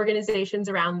other organizations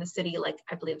around the city, like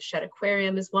I believe the Shed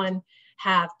Aquarium is one,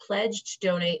 have pledged to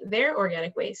donate their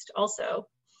organic waste also,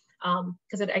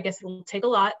 because I guess it will take a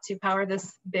lot to power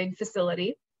this big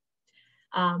facility.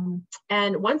 And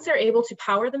once they're able to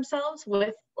power themselves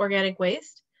with organic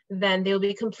waste, then they'll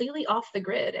be completely off the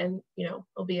grid, and it'll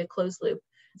be a closed loop,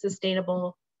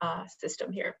 sustainable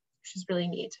system here, which is really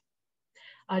neat.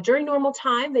 During normal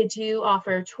time, they do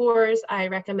offer tours. I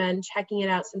recommend checking it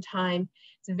out sometime.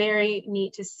 It's very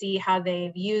neat to see how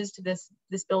they've used this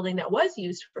building that was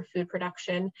used for food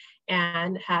production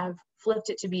and have flipped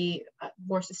it to be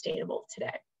more sustainable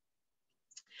today.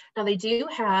 Now, they do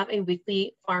have a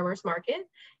weekly farmers market,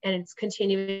 and it's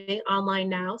continuing online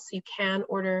now, so you can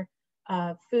order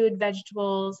food,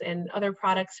 vegetables, and other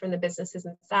products from the businesses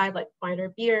inside, like Weiner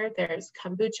Beer. There's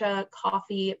kombucha,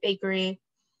 coffee, bakery.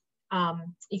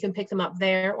 You can pick them up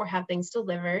there or have things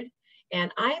delivered.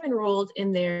 And I am enrolled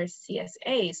in their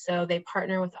CSA, so they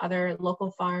partner with other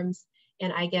local farms,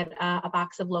 and I get a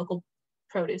box of local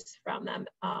produce from them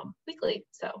weekly.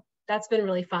 So that's been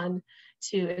really fun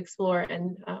to explore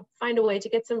and find a way to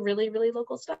get some really, really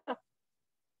local stuff.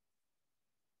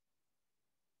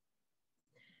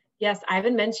 Yes,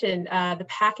 Ivan mentioned the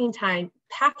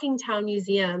Packingtown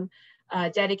Museum,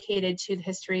 dedicated to the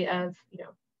history of,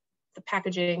 the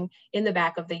packaging in the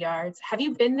back of the yards. Have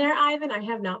you been there, Ivan? I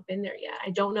have not been there yet. I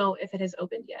don't know if it has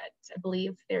opened yet. I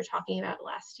believe they were talking about it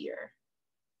last year.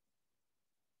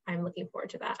 I'm looking forward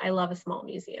to that. I love a small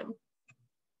museum.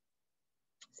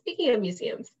 Speaking of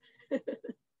museums,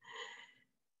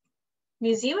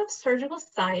 Museum of Surgical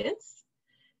Science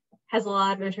has a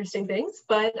lot of interesting things,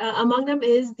 but among them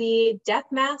is the death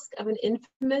mask of an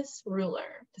infamous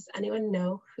ruler. Does anyone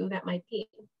know who that might be?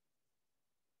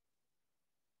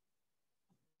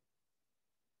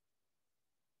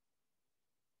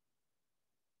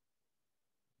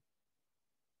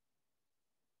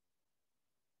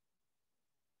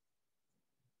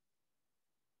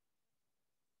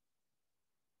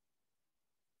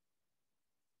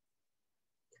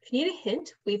 If you need a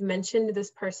hint, we've mentioned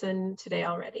this person today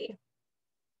already.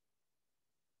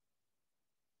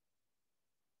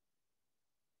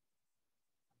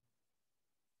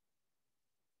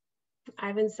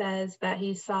 Ivan says that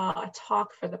he saw a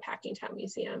talk for the Packingtown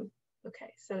Museum.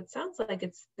 Okay, so it sounds like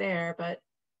it's there, but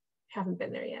haven't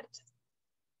been there yet.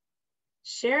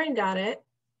 Sharon got it.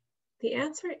 The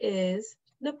answer is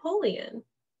Napoleon.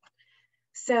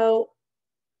 So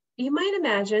you might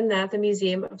imagine that the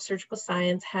Museum of Surgical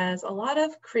Science has a lot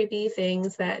of creepy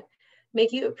things that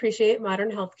make you appreciate modern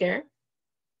healthcare.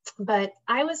 But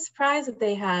I was surprised that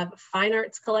they have a fine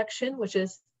arts collection, which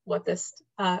is what this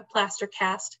plaster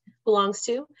cast belongs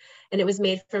to. And it was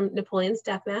made from Napoleon's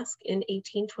death mask in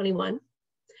 1821.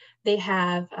 They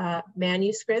have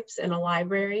manuscripts and a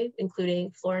library,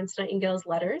 including Florence Nightingale's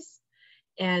letters,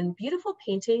 and beautiful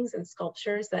paintings and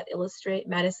sculptures that illustrate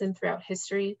medicine throughout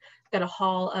history. We've got a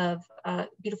hall of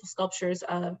beautiful sculptures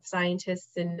of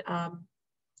scientists and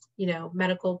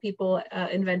medical people,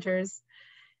 inventors.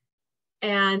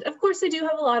 And of course, they do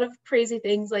have a lot of crazy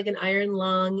things like an iron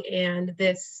lung and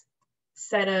this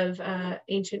set of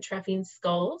ancient trephine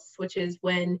skulls, which is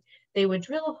when they would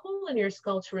drill a hole in your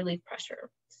skull to relieve pressure.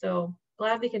 So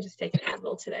glad we can just take an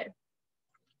Advil today.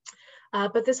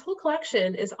 But this whole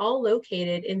collection is all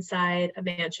located inside a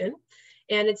mansion,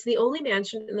 and it's the only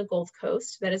mansion in the Gold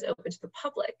Coast that is open to the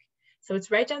public. So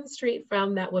it's right down the street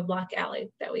from that woodblock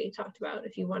alley that we talked about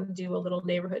if you want to do a little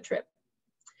neighborhood trip.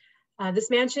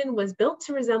 This mansion was built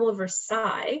to resemble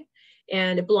Versailles,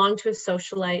 and it belonged to a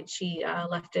socialite. She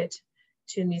left it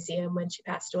to the museum when she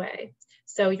passed away.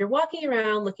 So you're walking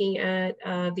around looking at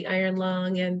the iron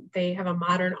lung, and they have a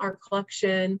modern art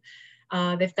collection.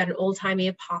 They've got an old-timey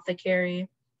apothecary,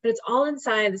 but it's all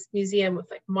inside this museum with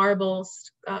like marble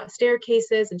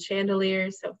staircases and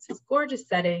chandeliers. So it's this gorgeous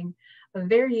setting, a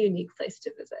very unique place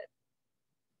to visit.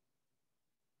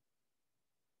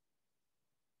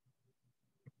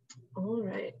 All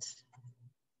right.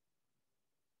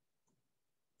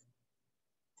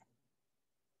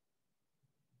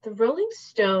 The Rolling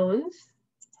Stones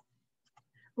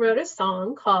wrote a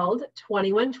song called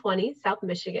 2120 South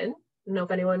Michigan. I don't know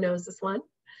if anyone knows this one.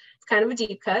 It's kind of a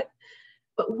deep cut,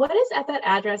 but what is at that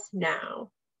address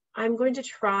now? I'm going to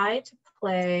try to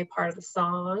play part of the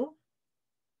song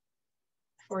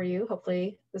for you.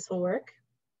 Hopefully this will work.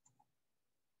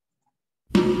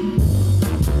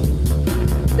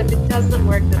 If it doesn't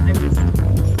work, then I'm just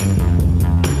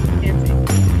dancing.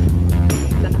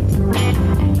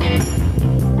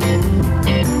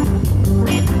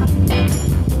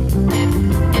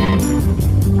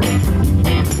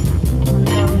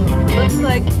 Looks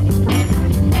like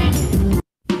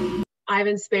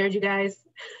Ivan spared you guys.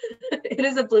 It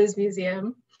is a blues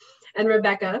museum. And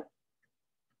Rebecca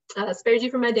spared you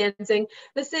from my dancing.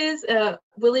 This is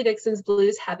Willie Dixon's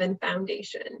Blues Heaven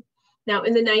Foundation. Now,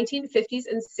 in the 1950s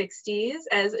and 60s,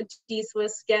 as Dees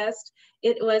was guessed,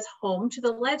 it was home to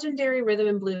the legendary rhythm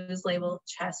and blues label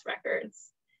Chess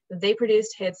Records. They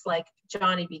produced hits like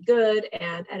Johnny Be Good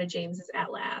and Etta James's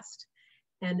At Last.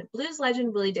 And blues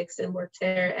legend Willie Dixon worked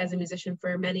there as a musician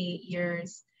for many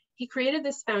years. He created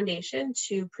this foundation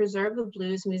to preserve the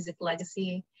blues music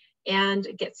legacy and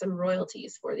get some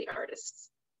royalties for the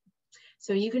artists.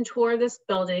 So you can tour this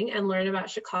building and learn about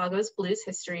Chicago's blues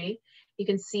history. You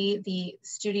can see the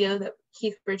studio that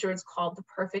Keith Richards called the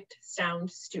Perfect Sound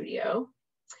Studio.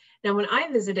 Now, when I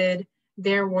visited,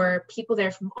 there were people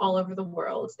there from all over the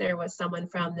world. There was someone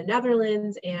from the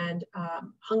Netherlands and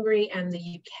Hungary and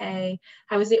the UK.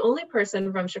 I was the only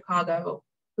person from Chicago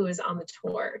who was on the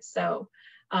tour. So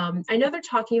I know they're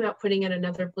talking about putting in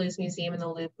another blues museum in the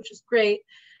Loop, which is great.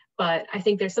 But I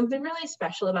think there's something really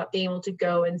special about being able to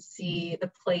go and see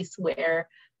the place where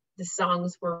the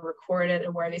songs were recorded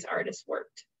and where these artists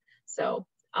worked. So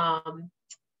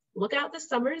look out this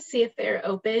summer to see if they're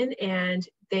open, and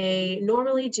they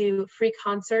normally do free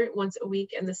concert once a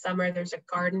week in the summer. There's a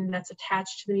garden that's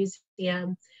attached to the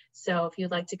museum. So if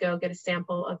you'd like to go get a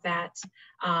sample of that,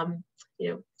 you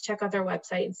know, check out their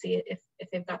website and see if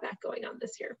they've got that going on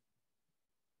this year.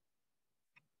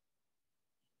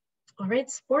 All right,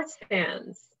 sports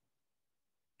fans.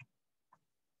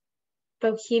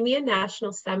 Bohemia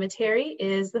National Cemetery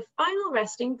is the final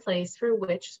resting place for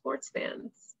which sports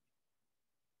fans?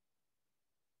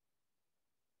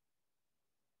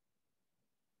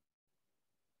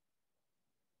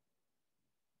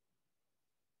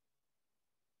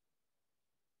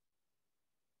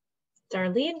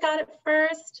 Darlene got it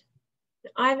first.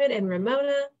 Ivan and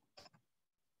Ramona.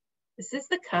 This is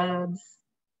the Cubs.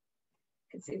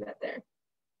 You can see that there.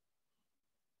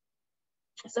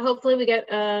 So hopefully we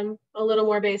get a little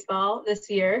more baseball this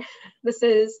year. This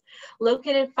is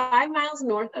located 5 miles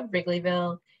north of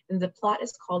Wrigleyville, and the plot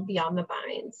is called Beyond the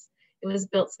Vines. It was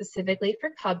built specifically for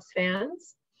Cubs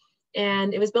fans,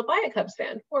 and it was built by a Cubs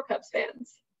fan, for Cubs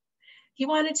fans. He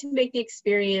wanted to make the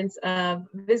experience of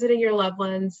visiting your loved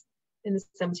ones in the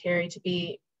cemetery to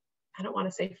be, I don't want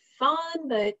to say fun,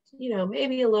 but you know,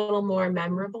 maybe a little more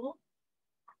memorable.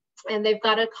 And they've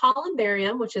got a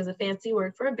columbarium, which is a fancy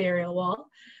word for a burial wall,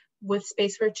 with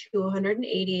space for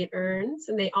 288 urns.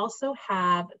 And they also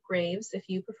have graves, if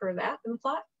you prefer that in the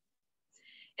plot.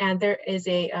 And there is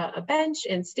a bench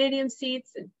and stadium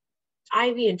seats and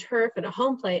ivy and turf and a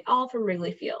home plate, all from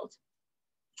Wrigley Field.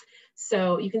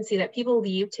 So you can see that people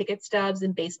leave ticket stubs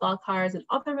and baseball cards and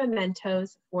other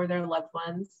mementos for their loved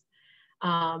ones.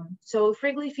 So if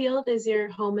Wrigley Field is your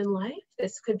home in life,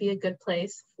 this could be a good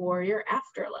place for your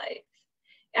afterlife.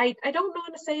 I don't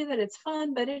want to say that it's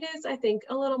fun, but it is, I think,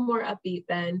 a little more upbeat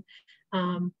than,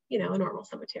 you know, a normal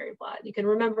cemetery plot. You can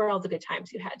remember all the good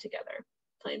times you had together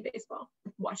playing baseball,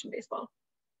 watching baseball.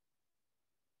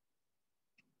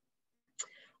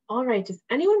 All right, does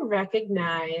anyone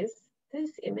recognize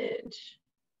this image?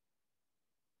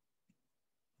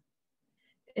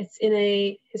 It's in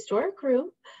a historic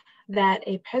room that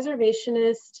a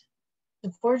preservationist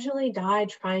unfortunately died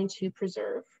trying to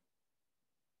preserve.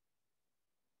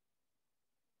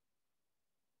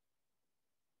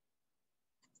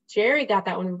 Jerry got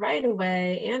that one right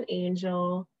away, and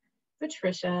Angel,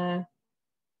 Patricia.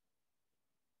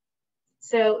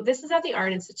 So this is at the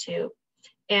Art Institute,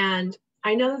 and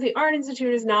I know that the Art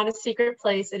Institute is not a secret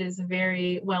place. It is a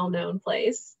very well-known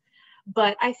place.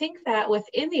 But I think that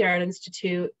within the Art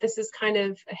Institute, this is kind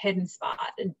of a hidden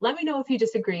spot. And let me know if you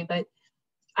disagree, but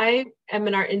I am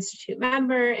an Art Institute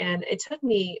member, and it took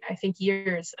me, I think,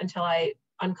 years until I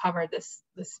uncovered this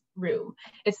room.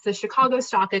 It's the Chicago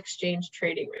Stock Exchange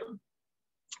trading room.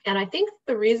 And I think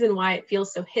the reason why it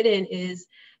feels so hidden is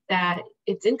that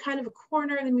it's in kind of a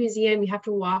corner of the museum. You have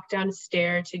to walk down a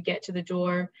stair to get to the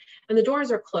door, and the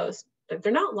doors are closed.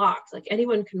 They're not locked, like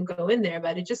anyone can go in there,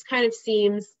 but it just kind of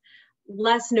seems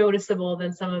less noticeable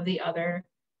than some of the other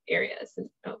areas. And,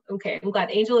 oh, okay, I'm glad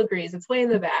Angel agrees. It's way in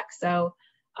the back. So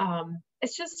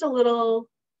it's just a little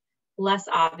less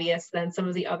obvious than some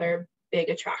of the other big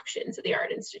attractions at the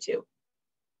Art Institute.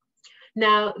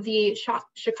 Now, the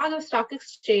Chicago Stock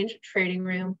Exchange trading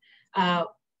room, or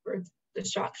the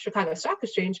Chicago Stock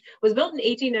Exchange, was built in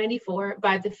 1894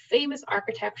 by the famous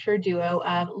architecture duo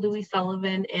of Louis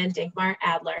Sullivan and Dagmar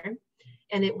Adler.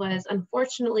 And it was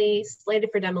unfortunately slated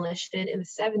for demolition in the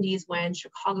 70s when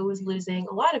Chicago was losing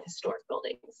a lot of historic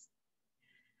buildings.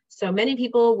 So many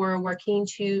people were working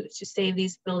to save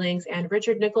these buildings, and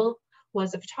Richard Nickel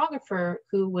was a photographer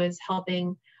who was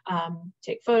helping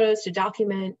take photos to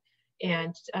document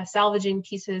and salvaging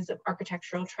pieces of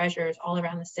architectural treasures all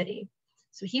around the city.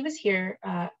 So he was here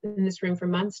in this room for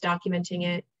months documenting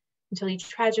it until he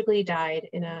tragically died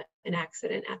in an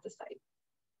accident at the site.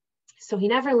 So he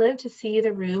never lived to see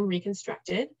the room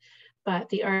reconstructed, but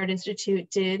the Art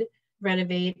Institute did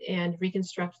renovate and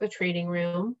reconstruct the trading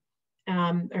room,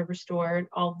 or restored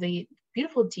all the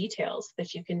beautiful details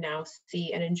that you can now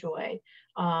see and enjoy.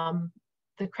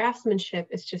 The craftsmanship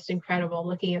is just incredible,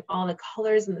 looking at all the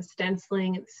colors and the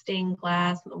stenciling and the stained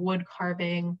glass and the wood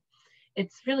carving.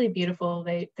 It's really beautiful.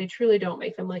 They truly don't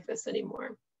make them like this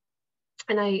anymore.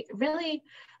 And I really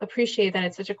appreciate that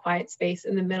it's such a quiet space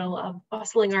in the middle of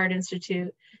bustling Art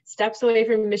Institute, steps away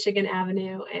from Michigan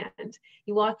Avenue, and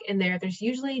you walk in there, there's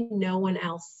usually no one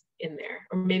else in there,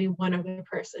 or maybe one other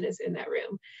person is in that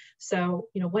room. So,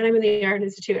 you know, when I'm in the Art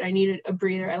Institute, I need a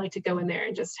breather. I like to go in there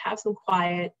and just have some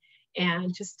quiet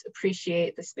and just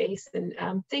appreciate the space. And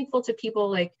I'm thankful to people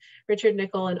like Richard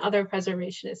Nickel and other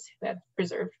preservationists who have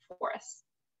preserved for us.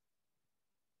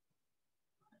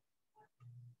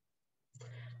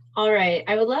 All right,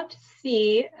 I would love to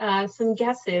see some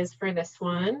guesses for this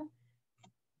one.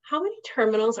 How many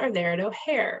terminals are there at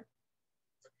O'Hare?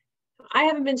 I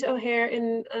haven't been to O'Hare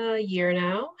in a year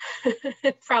now.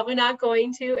 Probably not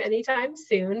going to anytime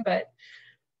soon, but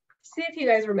see if you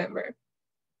guys remember.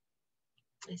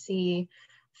 I see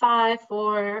 5,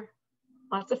 4,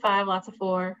 lots of 5, lots of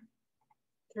 4,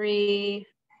 3.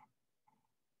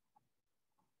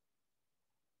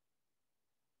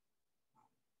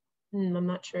 I'm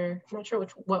not sure. I'm not sure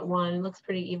what one. It looks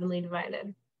pretty evenly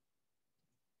divided.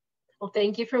 Well,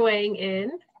 thank you for weighing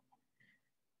in.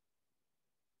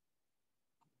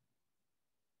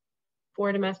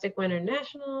 4 domestic, 1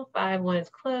 international, 5, 1 is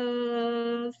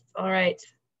closed. All right.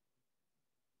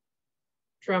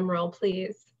 Drum roll,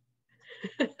 please.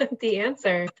 The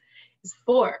answer is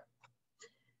 4.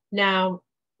 Now,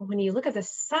 when you look at the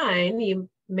sign, you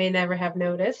may never have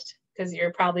noticed because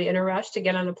you're probably in a rush to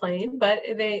get on a plane, but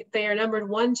they are numbered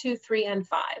 1, 2, 3, and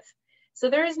 5. So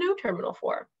there is no Terminal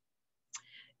 4.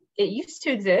 It used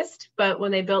to exist, but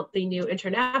when they built the new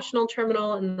international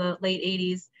terminal in the late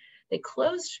 80s, they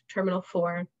closed Terminal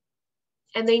 4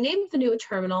 and they named the new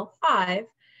terminal 5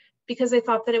 because they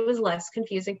thought that it was less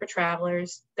confusing for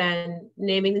travelers than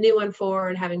naming the new one 4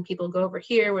 and having people go over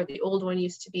here where the old one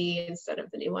used to be instead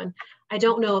of the new one. I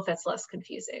don't know if that's less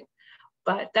confusing,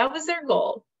 but that was their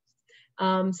goal.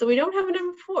 So we don't have a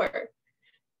number 4.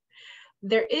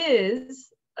 There is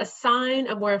a sign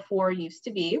of where 4 used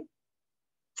to be.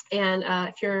 And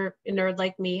if you're a nerd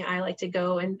like me, I like to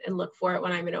go and look for it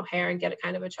when I'm in O'Hare and get a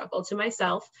kind of a chuckle to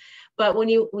myself. But when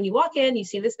you walk in, you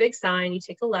see this big sign, you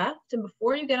take a left, and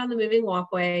before you get on the moving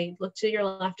walkway, look to your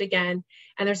left again,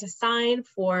 and there's a sign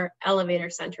for Elevator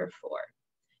Center 4.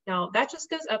 Now, that just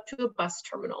goes up to a bus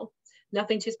terminal.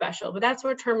 Nothing too special, but that's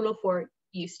where Terminal 4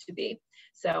 used to be.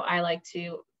 So I like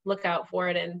to look out for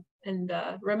it and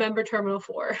remember Terminal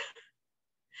 4.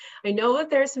 I know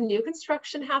that there's some new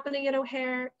construction happening at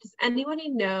O'Hare. Does anybody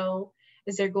know,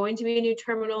 is there going to be a new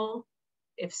terminal?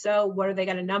 If so, what are they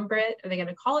going to number it? Are they going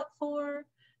to call it 4? Are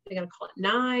they going to call it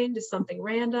 9? Just something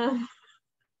random?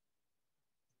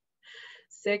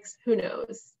 6? Who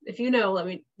knows? If you know, let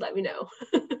me know.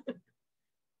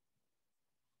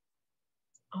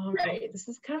 All right, this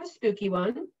is kind of a spooky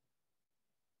one.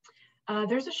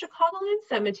 There's a Chicagoland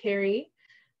cemetery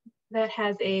that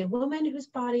has a woman whose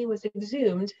body was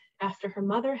exhumed after her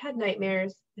mother had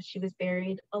nightmares that she was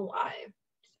buried alive.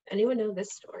 Does anyone know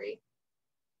this story?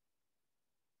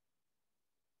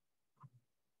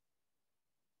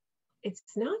 It's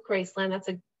not Graceland. That's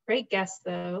a great guess,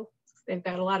 though. They've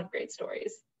got a lot of great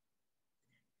stories.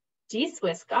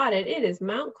 D-Swiss got it. It is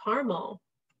Mount Carmel.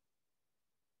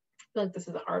 I feel like this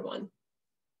is a hard one.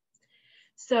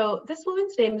 So this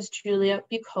woman's name is Julia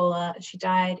Bucola. She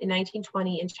died in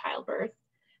 1920 in childbirth.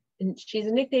 And she's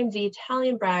nicknamed the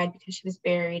Italian bride because she was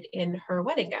buried in her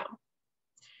wedding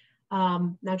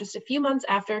gown. Now, just a few months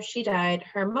after she died,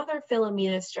 her mother,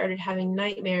 Philomena, started having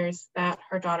nightmares that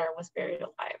her daughter was buried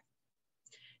alive.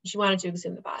 She wanted to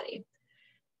exhume the body.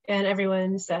 And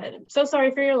everyone said, "I'm so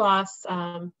sorry for your loss.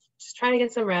 Just trying to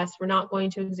get some rest. We're not going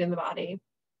to exhume the body."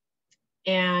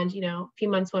 And, you know, a few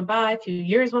months went by, a few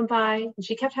years went by, and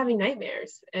she kept having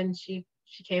nightmares. And she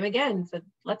came again and said,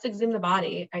 "Let's exhume the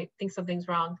body. I think something's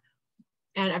wrong."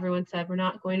 And everyone said, "We're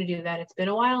not going to do that. It's been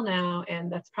a while now,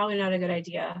 and that's probably not a good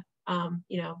idea.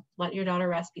 You know, let your daughter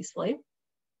rest peacefully."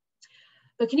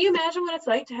 But can you imagine what it's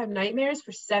like to have nightmares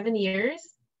for 7 years?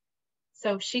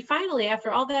 So she finally,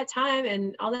 after all that time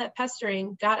and all that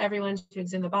pestering, got everyone to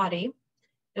exhume the body.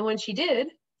 And when she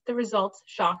did, the results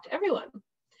shocked everyone.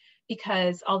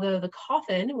 Because although the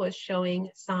coffin was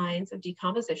showing signs of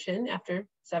decomposition after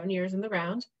 7 years in the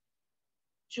ground,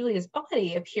 Julia's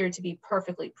body appeared to be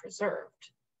perfectly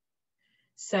preserved.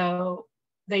 So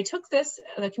they took this,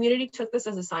 the community took this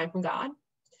as a sign from God,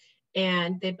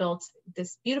 and they built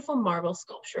this beautiful marble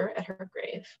sculpture at her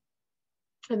grave.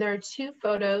 And there are 2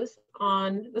 photos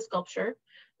on the sculpture.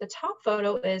 The top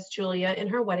photo is Julia in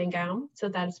her wedding gown. So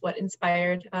that is what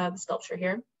inspired the sculpture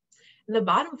here. And the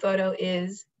bottom photo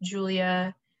is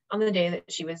Julia on the day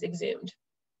that she was exhumed.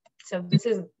 So this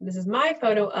is my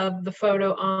photo of the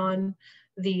photo on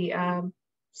the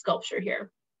sculpture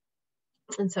here.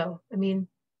 And so, I mean,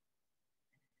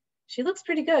 she looks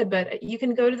pretty good, but you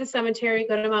can go to the cemetery,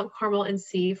 go to Mount Carmel and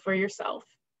see for yourself.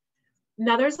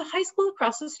 Now there's a high school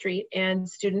across the street, and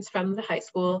students from the high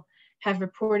school have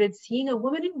reported seeing a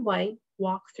woman in white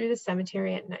walk through the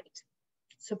cemetery at night.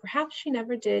 So perhaps she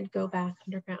never did go back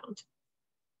underground.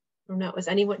 I don't know,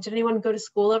 did anyone go to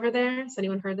school over there? Has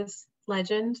anyone heard this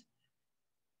legend?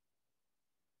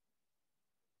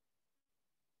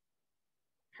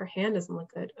 Her hand doesn't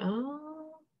look good.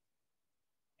 Oh,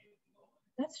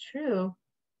 That's true.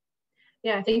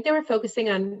 Yeah, I think they were focusing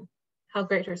on how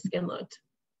great her skin looked.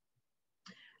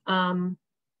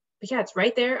 But yeah, it's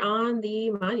right there on the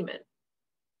monument.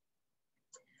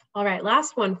 All right,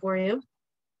 last one for you.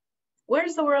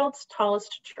 Where's the world's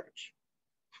tallest church?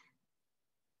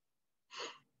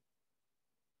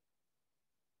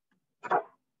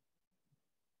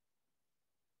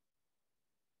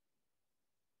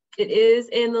 It is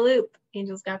in the Loop.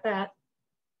 Angel's got that.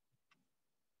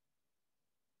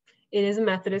 It is a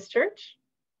Methodist church.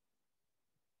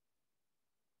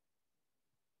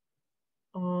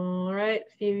 All right,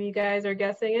 a few of you guys are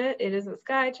guessing it. It is the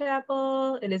Sky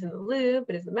Chapel. It is in the Loop.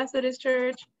 It is the Methodist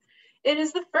church. It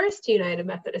is the First United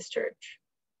Methodist Church.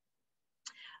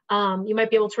 You might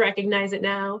be able to recognize it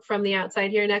now from the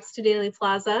outside here next to Daly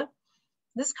Plaza.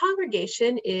 This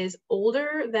congregation is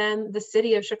older than the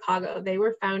city of Chicago. They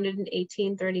were founded in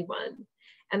 1831,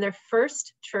 and their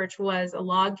first church was a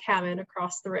log cabin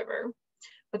across the river.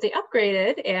 But they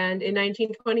upgraded, and in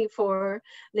 1924,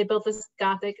 they built this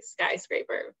Gothic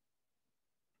skyscraper.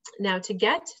 Now, to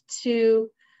get to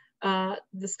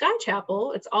the Sky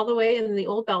Chapel, it's all the way in the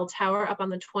old bell tower up on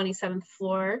the 27th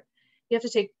floor. You have to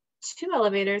take 2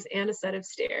 elevators and a set of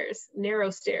stairs,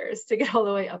 narrow stairs, to get all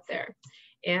the way up there.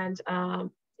 And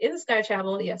in the Sky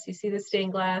Chapel, yes, you see the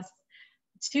stained glass.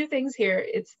 2 things here.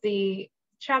 It's the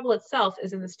chapel itself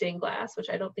is in the stained glass, which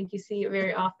I don't think you see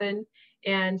very often.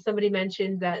 And somebody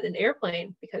mentioned that an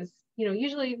airplane, because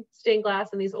usually stained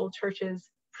glass in these old churches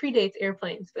predates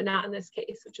airplanes, but not in this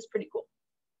case, which is pretty cool.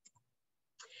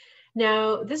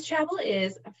 Now, this chapel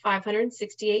is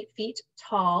 568 feet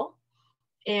tall,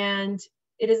 and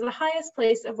it is the highest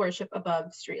place of worship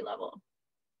above street level.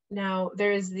 Now,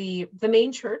 there is the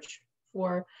main church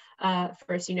for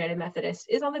First United Methodist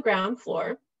is on the ground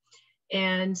floor.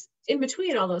 And in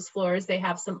between all those floors, they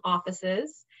have some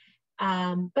offices,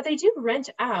 but they do rent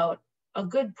out a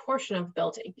good portion of the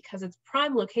building because it's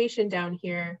prime location down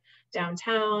here,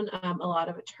 downtown. A lot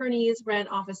of attorneys rent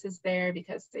offices there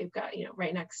because they've got,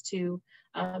 right next to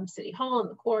City Hall and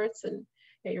the courts, and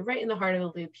you're right in the heart of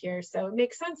the Loop here. So it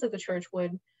makes sense that the church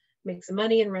would make some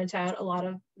money and rent out a lot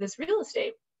of this real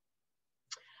estate.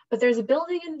 But there's a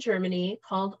building in Germany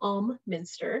called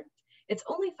Minster. It's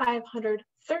only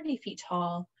 530 feet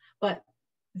tall, but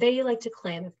they like to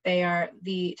claim that they are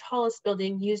the tallest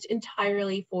building used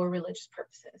entirely for religious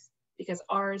purposes, because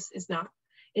ours is not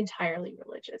entirely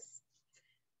religious.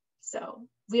 So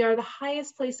we are the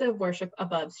highest place of worship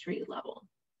above street level.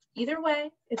 Either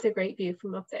way, it's a great view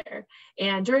from up there.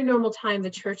 And during normal time, the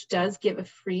church does give a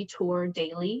free tour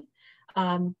daily.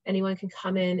 Anyone can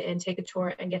come in and take a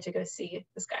tour and get to go see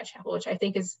the Sky Chapel, which I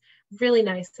think is really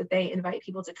nice that they invite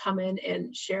people to come in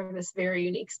and share this very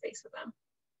unique space with them.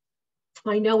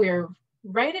 I know we're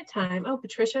right at time. Oh,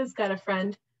 Patricia's got a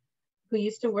friend who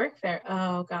used to work there.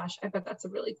 Oh gosh, I bet that's a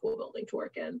really cool building to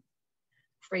work in.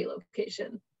 Great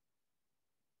location.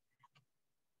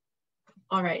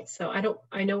 All right, so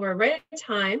I know we're right at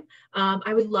time.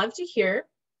 I would love to hear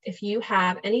if you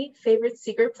have any favorite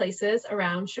secret places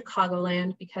around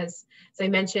Chicagoland, because as I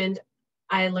mentioned,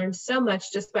 I learned so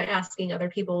much just by asking other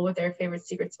people what their favorite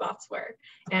secret spots were.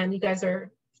 And you guys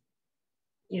are,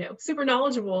 super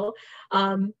knowledgeable.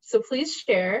 So please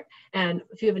share. And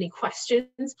if you have any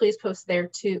questions, please post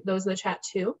those in the chat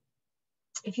too.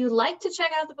 If you'd like to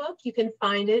check out the book, you can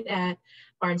find it at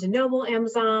Barnes & Noble,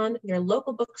 Amazon, your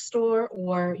local bookstore,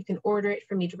 or you can order it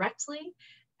from me directly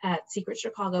at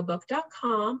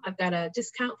secretchicagobook.com. I've got a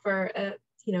discount for,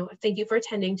 thank you for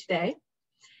attending today.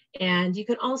 And you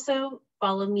can also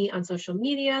follow me on social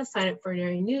media, sign up for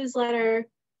your newsletter,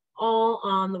 all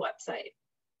on the website.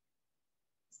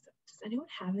 So, does anyone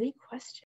have any questions?